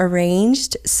 marriages are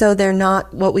arranged, so they're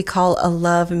not what we call a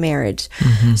love marriage.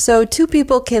 So two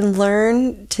people can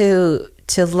learn to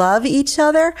love each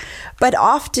other, but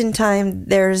oftentimes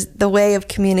there's the way of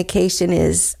communication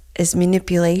is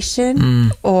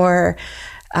manipulation or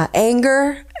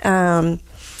anger. And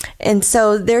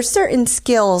so there's certain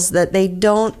skills that they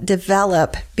don't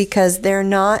develop because they're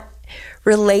not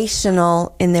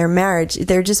relational in their marriage.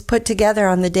 They're just put together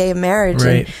on the day of marriage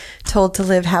and told to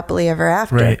live happily ever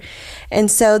after. And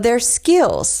so there's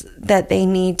skills that they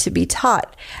need to be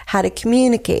taught, how to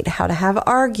communicate, how to have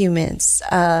arguments.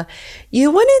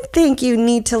 You wouldn't think you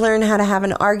need to learn how to have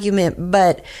an argument,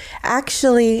 but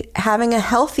actually having a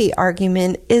healthy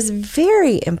argument is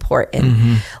very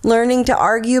important. Learning to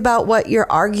argue about what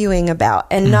you're arguing about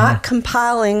and not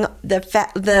compiling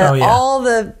all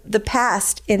the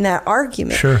past in that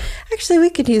argument. Actually, we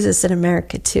could use this in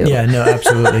America too. Yeah, no,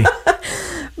 absolutely.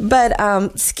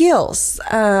 But skills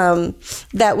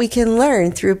that we can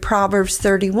learn through Proverbs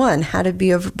 31, how to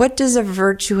be what does a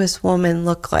virtuous woman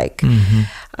look like?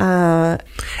 And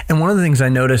one of the things I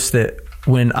noticed that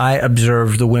when I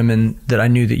observed the women that I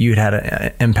knew that you had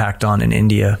an impact on in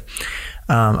India,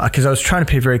 because I was trying to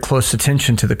pay very close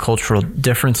attention to the cultural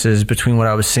differences between what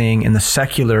I was seeing in the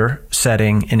secular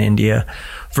setting in India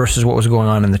versus what was going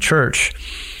on in the church.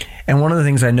 And one of the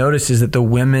things I noticed is that the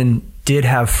women did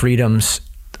have freedoms.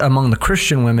 Among the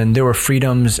Christian women, there were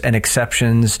freedoms and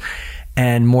exceptions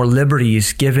and more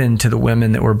liberties given to the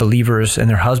women that were believers and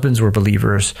their husbands were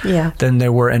believers than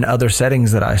there were in other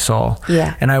settings that I saw.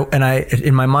 And I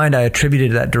in my mind, I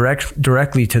attributed that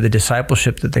directly to the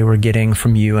discipleship that they were getting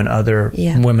from you and other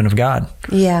women of God.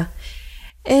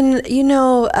 And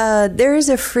there is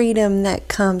a freedom that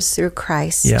comes through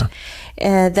Christ.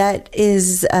 That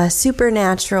is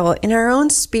supernatural in our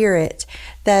own spirit,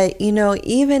 that,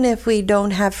 even if we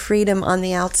don't have freedom on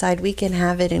the outside, we can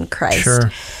have it in Christ.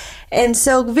 And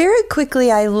so very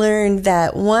quickly I learned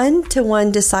that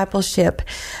one-to-one discipleship,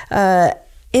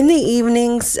 in the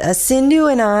evenings, Sindhu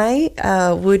and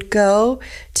I would go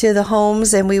to the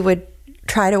homes and we would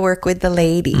try to work with the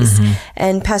ladies. Mm-hmm.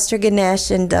 And Pastor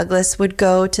Ganesh and Douglas would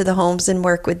go to the homes and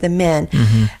work with the men.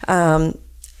 Mm-hmm.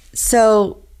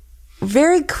 So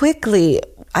very quickly,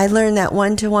 I learned that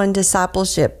one-to-one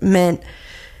discipleship meant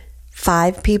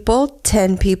 5 people,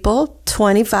 10 people,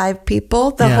 25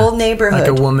 people, the whole neighborhood.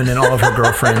 Like a woman and all of her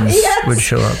girlfriends would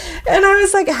show up. And I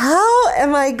was like, how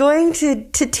am I going to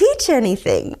teach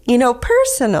anything,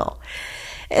 personal?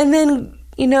 And then,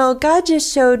 God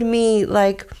just showed me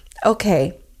like,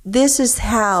 okay, this is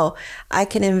how I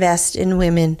can invest in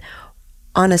women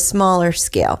on a smaller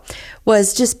scale,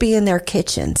 was just be in their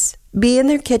kitchens. Be in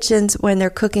their kitchens when they're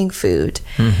cooking food,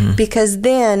 mm-hmm. because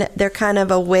then they're kind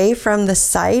of away from the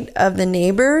sight of the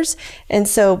neighbors. And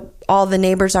so all the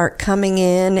neighbors aren't coming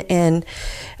in, and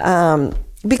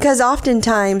because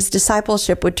oftentimes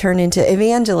discipleship would turn into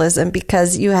evangelism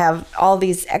because you have all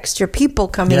these extra people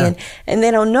coming in and they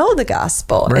don't know the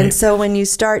gospel. Right. And so when you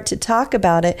start to talk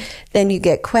about it, then you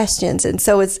get questions. And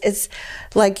so it's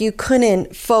like you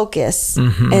couldn't focus.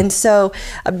 Mm-hmm. And so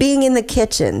being in the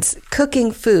kitchens,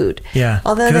 cooking food. Yeah.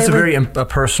 Although it's a very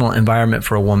personal environment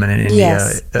for a woman in India.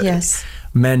 Yes.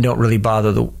 Men don't really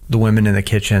bother the women in the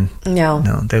kitchen. No,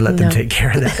 they let them take care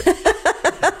of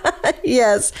that.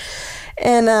 Yes.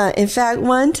 And in fact,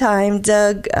 one time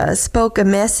Doug spoke a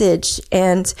message,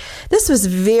 and this was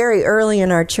very early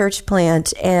in our church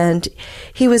plant, and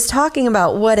he was talking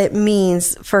about what it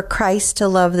means for Christ to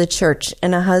love the church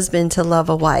and a husband to love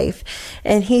a wife.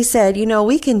 And he said,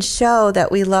 we can show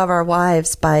that we love our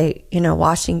wives by,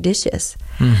 washing dishes.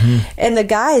 Mm-hmm. And the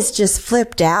guys just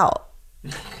flipped out.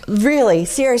 Really,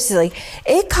 seriously.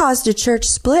 It caused a church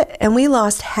split, and we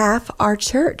lost half our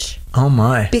church. Oh,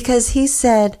 my. Because he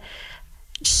said,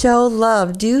 show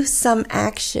love, do some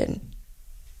action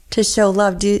to show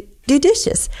love, do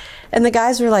dishes. And the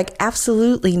guys were like,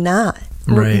 absolutely not.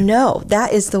 Right. No,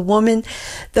 that is the woman.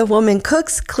 The woman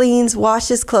cooks, cleans,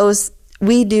 washes clothes.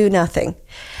 We do nothing.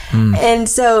 And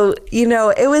so,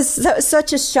 it was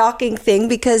such a shocking thing,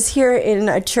 because here in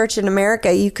a church in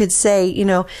America, you could say,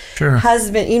 sure.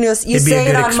 Husband, you say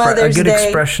it on Mother's Day. A good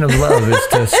expression of love is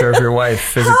to serve your wife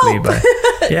physically, but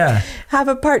have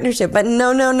a partnership. But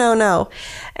no.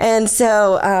 And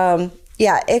so,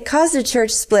 it caused a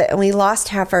church split, and we lost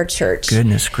half our church.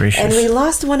 Goodness gracious. And we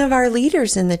lost one of our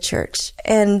leaders in the church.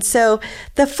 And so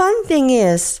the fun thing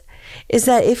is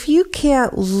that if you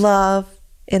can't love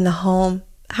in the home,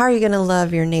 how are you going to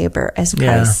love your neighbor as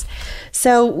Christ? Yeah.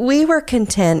 So we were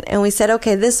content, and we said,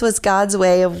 okay, this was God's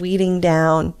way of weeding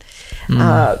down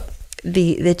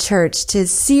the church to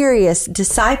serious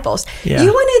disciples. Yeah.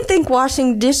 You wouldn't think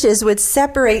washing dishes would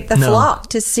separate the flock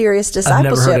to serious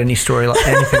discipleship. I've never heard any story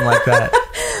anything like that.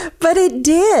 But it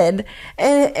did.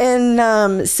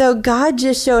 And so God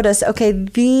just showed us, okay,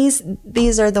 these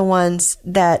are the ones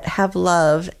that have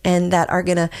love and that are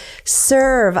going to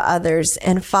serve others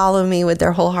and follow me with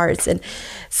their whole hearts. And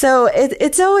so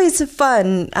it's always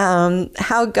fun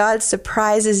how God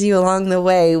surprises you along the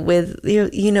way with,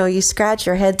 you scratch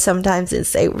your head sometimes and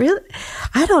say, really?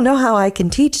 I don't know how I can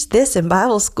teach this in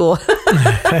Bible school.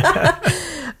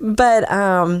 But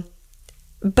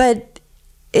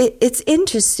it's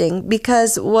interesting,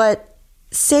 because what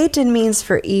Satan means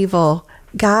for evil,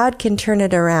 God can turn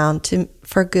it around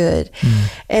for good.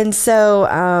 And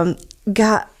so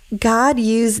God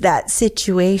used that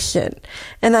situation.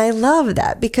 And I love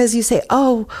that, because you say,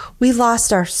 oh, we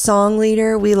lost our song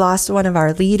leader, we lost one of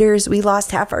our leaders, we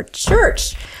lost half our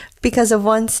church because of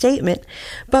one statement.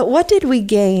 But what did we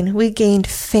gain? We gained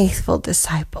faithful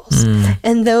disciples.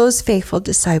 And those faithful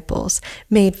disciples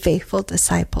made faithful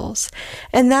disciples.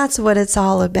 And that's what it's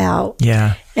all about.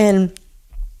 Yeah. And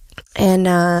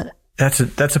that's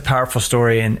a powerful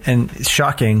story, and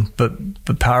shocking,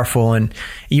 but powerful, and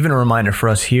even a reminder for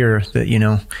us here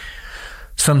that,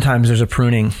 sometimes there's a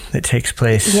pruning that takes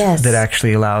place that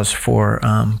actually allows for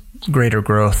greater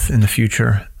growth in the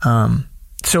future.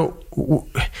 So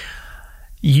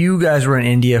you guys were in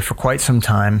India for quite some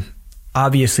time.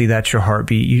 Obviously, that's your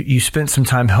heartbeat. You spent some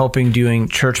time helping doing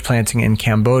church planting in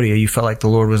Cambodia. You felt like the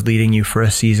Lord was leading you for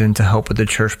a season to help with the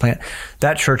church plant.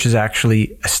 That church is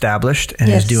actually established and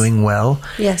is doing well.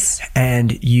 Yes.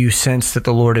 And you sense that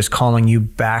the Lord is calling you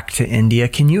back to India.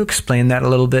 Can you explain that a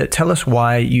little bit? Tell us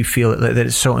why you feel that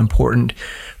it's so important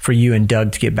for you and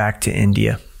Doug to get back to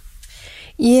India.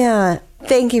 Yeah.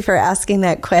 Thank you for asking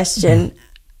that question.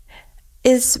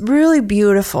 it's really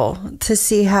beautiful to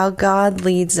see how God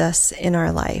leads us in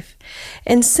our life.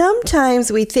 And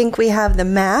sometimes we think we have the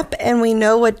map and we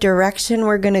know what direction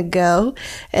we're going to go.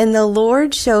 And the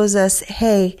Lord shows us,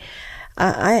 hey,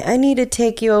 I need to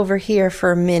take you over here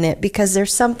for a minute because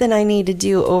there's something I need to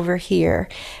do over here.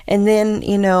 And then,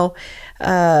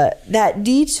 that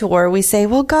detour, we say,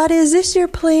 well, God, is this your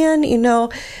plan?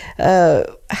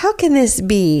 How can this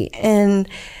be?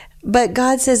 But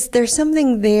God says, there's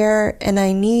something there and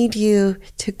I need you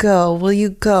to go. Will you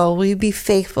go? Will you be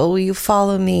faithful? Will you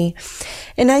follow me?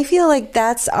 And I feel like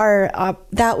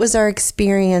that was our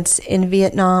experience in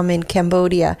Vietnam and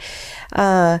Cambodia.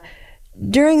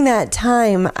 During that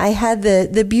time, I had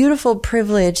the beautiful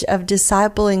privilege of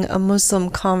discipling a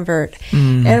Muslim convert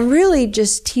and really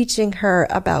just teaching her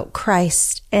about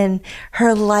Christ and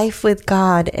her life with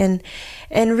God and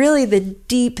really the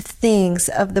deep things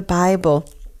of the Bible.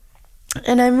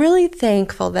 And I'm really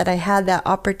thankful that I had that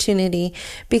opportunity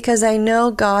because I know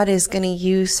God is going to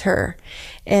use her.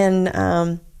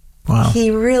 And wow. He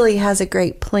really has a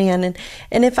great plan.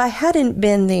 And if I hadn't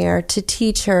been there to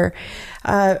teach her,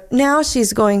 now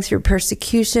she's going through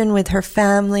persecution with her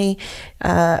family.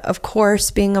 Of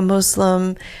course, being a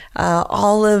Muslim,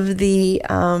 all of the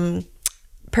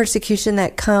persecution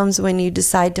that comes when you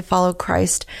decide to follow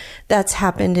Christ, that's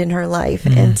happened in her life.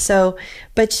 And so,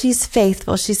 but she's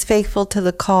faithful. She's faithful to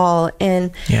the call.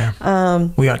 And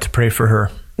we ought to pray for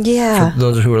her. Yeah. For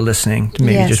those who are listening, to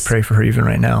maybe just pray for her even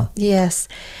right now. Yes.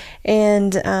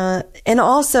 And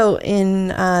also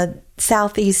in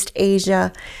Southeast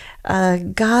Asia,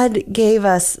 God gave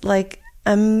us like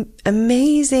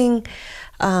amazing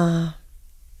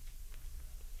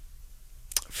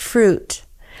fruit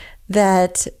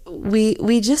that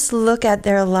we just look at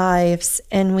their lives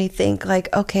and we think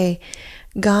like, okay,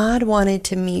 God wanted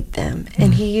to meet them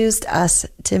and he used us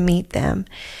to meet them.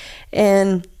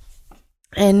 And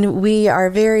we are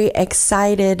very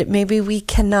excited. Maybe we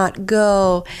cannot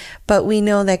go, but we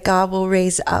know that God will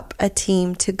raise up a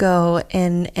team to go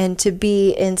and to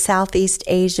be in Southeast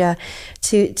Asia,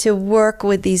 to work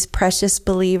with these precious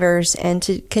believers and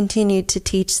to continue to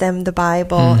teach them the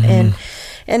Bible.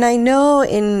 And I know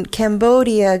in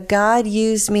Cambodia, God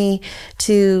used me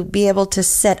to be able to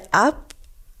set up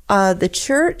the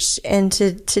church and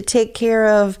to take care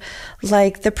of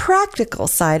like the practical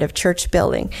side of church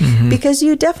building, because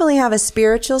you definitely have a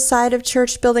spiritual side of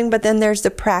church building, but then there's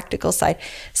the practical side,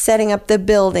 setting up the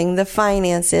building, the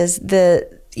finances,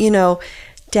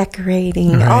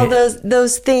 decorating, right. All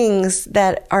those things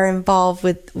that are involved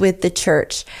with the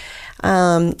church.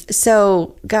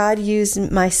 So God used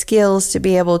my skills to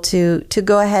be able to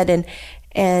go ahead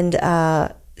and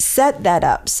set that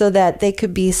up so that they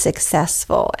could be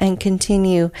successful and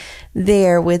continue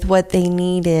there with what they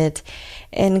needed.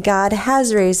 And God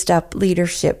has raised up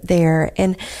leadership there.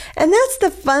 And that's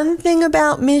the fun thing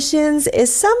about missions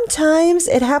is sometimes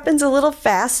it happens a little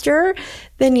faster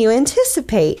than you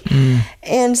anticipate.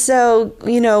 And so,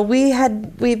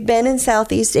 we've been in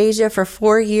Southeast Asia for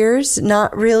 4 years,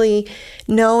 not really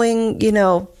knowing,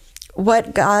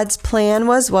 what God's plan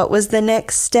was, what was the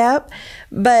next step.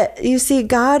 But you see,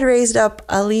 God raised up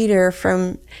a leader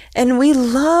and we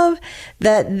love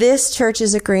that this church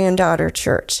is a granddaughter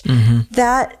church.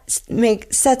 That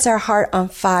sets our heart on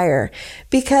fire,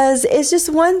 because it's just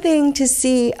one thing to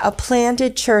see a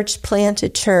planted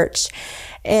church.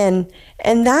 And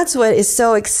that's what is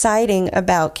so exciting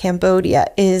about Cambodia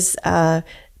is,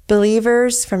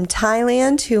 believers from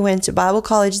Thailand who went to Bible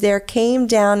college there came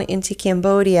down into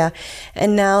Cambodia,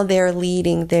 and now they're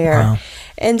leading there. Wow.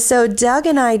 And so Doug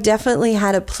and I definitely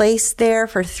had a place there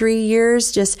for 3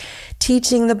 years, just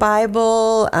teaching the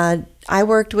Bible. I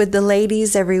worked with the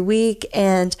ladies every week,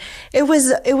 and it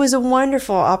was a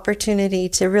wonderful opportunity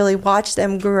to really watch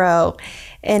them grow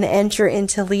and enter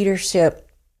into leadership.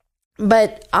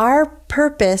 But our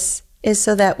purpose is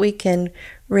so that we can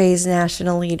raise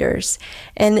national leaders.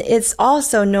 And it's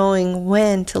also knowing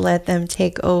when to let them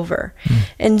take over.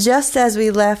 And just as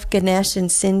we left Ganesh and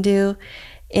Sindhu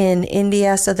in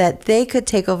India so that they could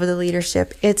take over the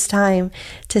leadership, it's time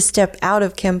to step out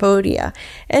of Cambodia.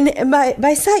 And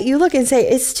by sight, you look and say,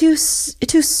 it's too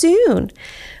soon.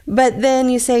 But then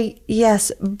you say,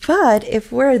 yes, but if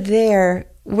we're there,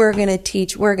 we're going to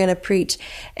teach, we're going to preach,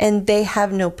 and they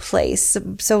have no place.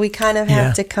 So we kind of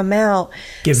have to come out.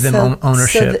 Give them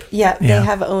ownership. They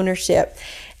have ownership.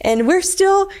 And we're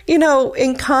still,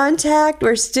 in contact.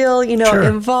 We're still,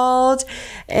 involved,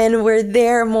 and we're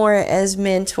there more as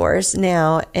mentors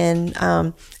now. And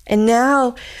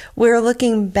now we're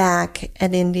looking back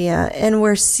at India, and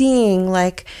we're seeing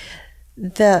like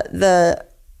the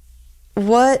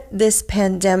what this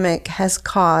pandemic has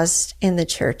caused in the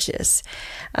churches.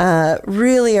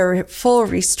 Really a full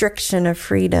restriction of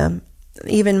freedom,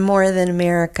 even more than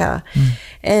America.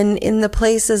 And in the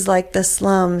places like the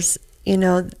slums,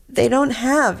 they don't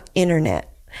have internet.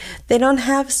 They don't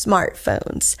have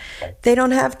smartphones. They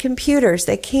don't have computers.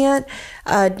 They can't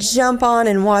jump on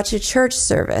and watch a church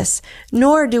service,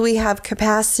 nor do we have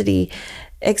capacity,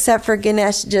 except for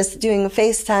Ganesh just doing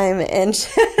FaceTime and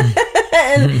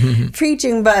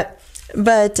preaching. But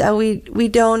we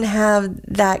don't have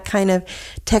that kind of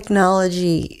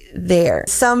technology there.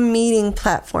 Some meeting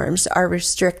platforms are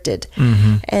restricted.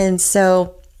 And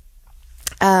so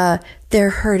they're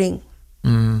hurting.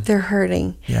 They're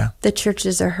hurting. Yeah. The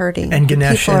churches are hurting. And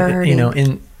Ganesh, people are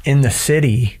hurting. In the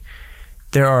city,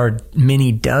 there are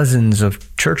many dozens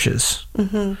of churches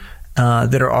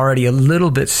that are already a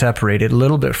little bit separated, a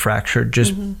little bit fractured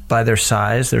just by their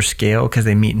size, their scale, because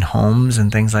they meet in homes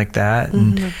and things like that.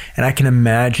 And I can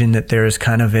imagine that there is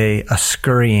kind of a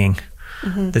scurrying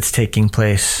that's taking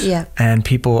place. Yeah. And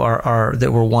people are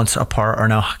that were once apart are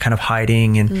now kind of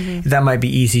hiding. And that might be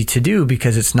easy to do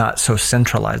because it's not so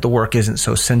centralized. The work isn't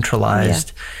so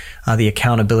centralized. Yeah. The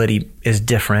accountability is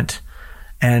different.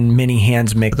 And many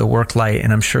hands make the work light.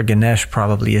 And I'm sure Ganesh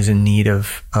probably is in need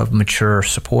of mature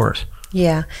support.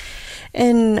 Yeah.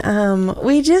 And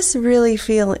we just really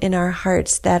feel in our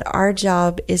hearts that our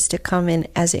job is to come in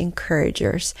as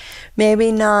encouragers.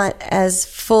 Maybe not as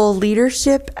full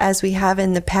leadership as we have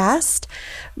in the past,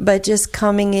 but just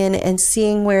coming in and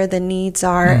seeing where the needs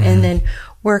are and then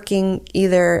working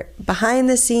either behind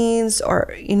the scenes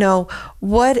or,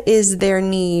 what is their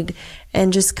need,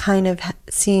 and just kind of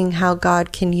seeing how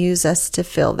God can use us to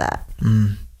fill that.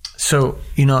 So,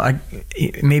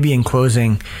 maybe in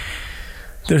closing,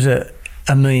 there's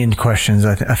a million questions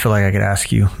I feel like I could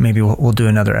ask you. Maybe we'll do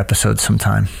another episode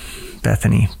sometime,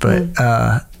 Bethany.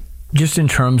 But just in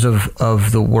terms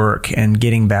of the work and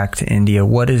getting back to India,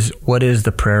 what is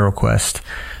the prayer request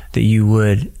that you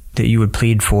would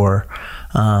plead for?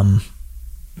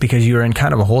 Because you're in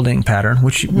kind of a holding pattern,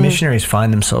 which missionaries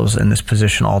find themselves in this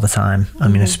position all the time. I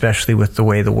mean, especially with the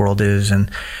way the world is.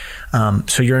 And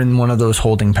so you're in one of those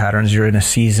holding patterns. You're in a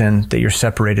season that you're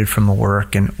separated from the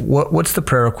work. And what's the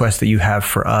prayer request that you have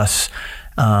for us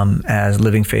as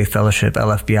Living Faith Fellowship,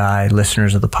 LFBI,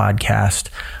 listeners of the podcast,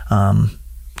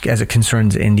 as it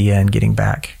concerns India and getting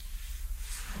back?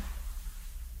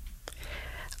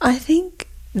 I think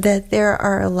that there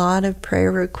are a lot of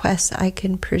prayer requests I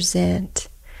can present,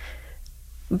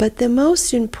 but the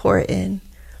most important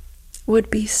would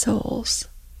be souls.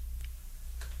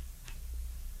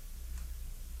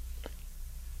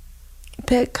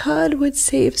 That God would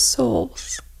save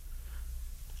souls.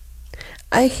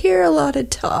 I hear a lot of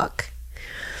talk.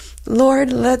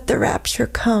 Lord, let the rapture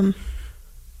come.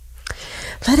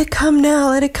 Let it come now.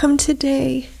 Let it come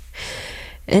today.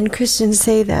 And Christians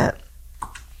say that.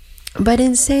 But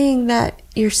in saying that,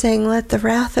 you're saying, let the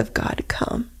wrath of God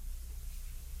come.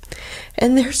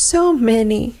 And there's so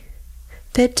many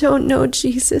that don't know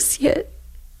Jesus yet.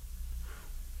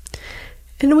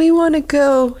 And we want to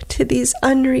go to these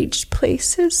unreached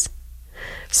places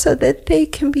so that they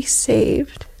can be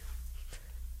saved.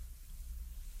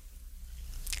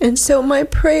 And so my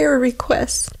prayer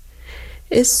request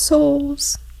is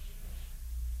souls.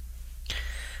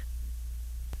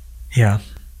 Yeah,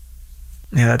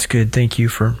 that's good. Thank you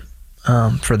for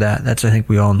that. I think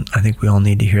we all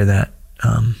need to hear that,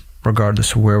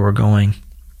 regardless of where we're going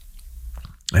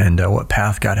and what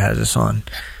path God has us on.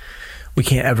 We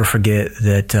can't ever forget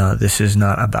that this is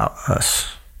not about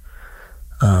us.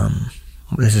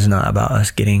 This is not about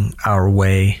us getting our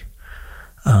way.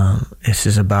 This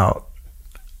is about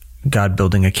God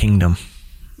building a kingdom,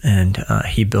 and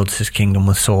He builds His kingdom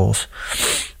with souls.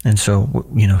 And so,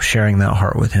 sharing that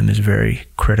heart with Him is very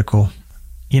critical.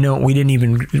 We didn't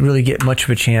even really get much of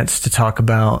a chance to talk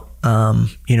about,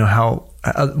 how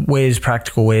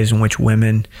practical ways in which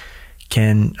women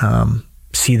can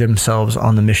see themselves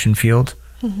on the mission field.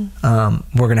 We're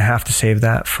going to have to save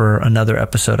that for another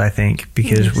episode, I think,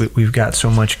 because we've got so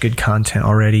much good content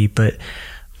already. But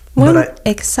one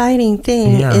exciting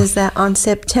thing is that on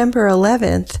September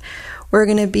 11th, we're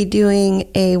going to be doing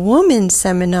a women's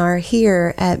seminar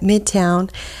here at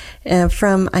Midtown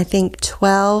from, I think,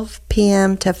 12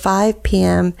 p.m. to 5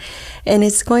 p.m. And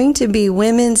it's going to be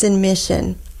women's in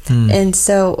mission. And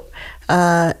so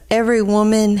every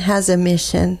woman has a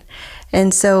mission.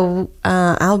 And so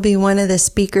I'll be one of the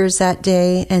speakers that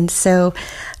day. And so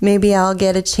maybe I'll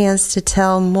get a chance to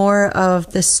tell more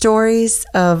of the stories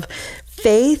of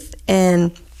faith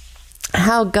and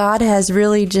how God has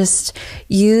really just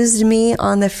used me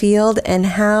on the field, and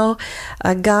how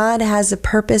God has a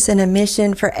purpose and a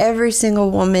mission for every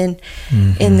single woman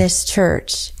in this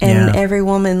church, and every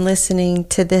woman listening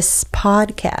to this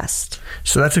podcast.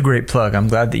 So that's a great plug. I'm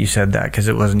glad that you said that, because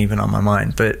it wasn't even on my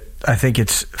mind, but I think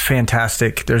it's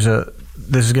fantastic. This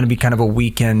is going to be kind of a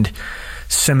weekend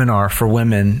seminar for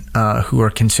women who are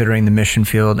considering the mission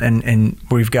field, and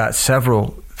we've got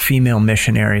several female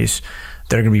missionaries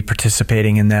that are going to be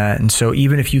participating in that. And so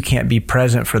even if you can't be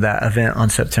present for that event on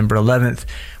September 11th,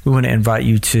 we want to invite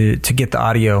you to get the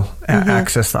audio,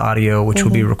 access the audio, which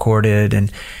will be recorded,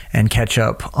 and catch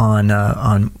up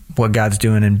on what God's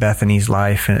doing in Bethany's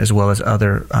life, as well as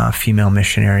other female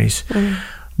missionaries.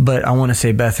 But I want to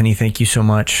say, Bethany, thank you so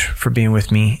much for being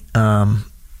with me.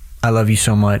 I love you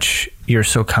so much. You're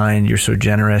so kind. You're so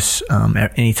generous.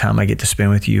 Anytime I get to spend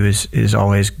with you is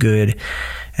always good.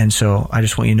 And so I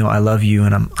just want you to know I love you,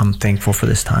 and I'm thankful for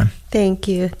this time. Thank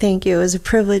you. Thank you. It was a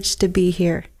privilege to be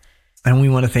here. And we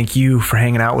want to thank you for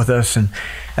hanging out with us and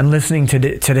listening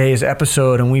to today's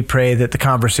episode. And we pray that the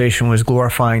conversation was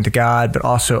glorifying to God, but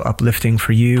also uplifting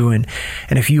for you. And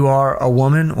if you are a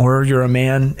woman or you're a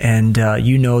man, and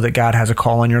you know that God has a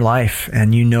call on your life,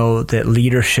 and you know that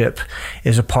leadership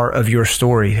is a part of your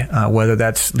story, whether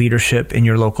that's leadership in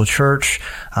your local church,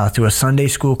 through a Sunday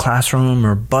school classroom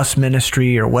or bus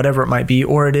ministry or whatever it might be,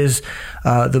 or it is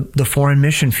the foreign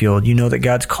mission field. You know that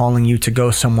God's calling you to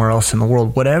go somewhere else in the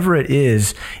world. Whatever it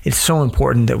is, it's so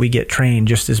important that we get trained,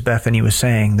 just as Bethany was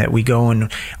saying, that we go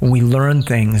and we learn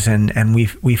things, and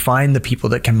we find the people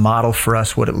that can model for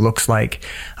us what it looks like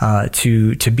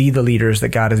to be the leaders that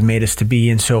God has made us to be.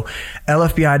 And so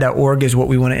lfbi.org is what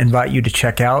we want to invite you to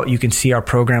check out. You can see our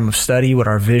program of study, what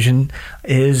our vision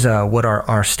is, what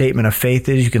our statement of faith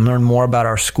is. You can learn more about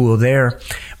our school there.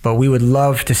 But we would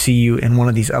love to see you in one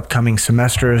of these upcoming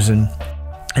semesters.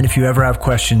 And if you ever have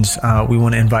questions, we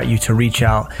want to invite you to reach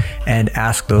out and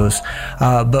ask those.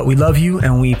 But we love you,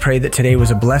 and we pray that today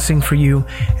was a blessing for you.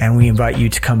 And we invite you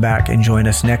to come back and join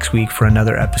us next week for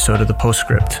another episode of The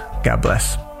Postscript. God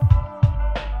bless.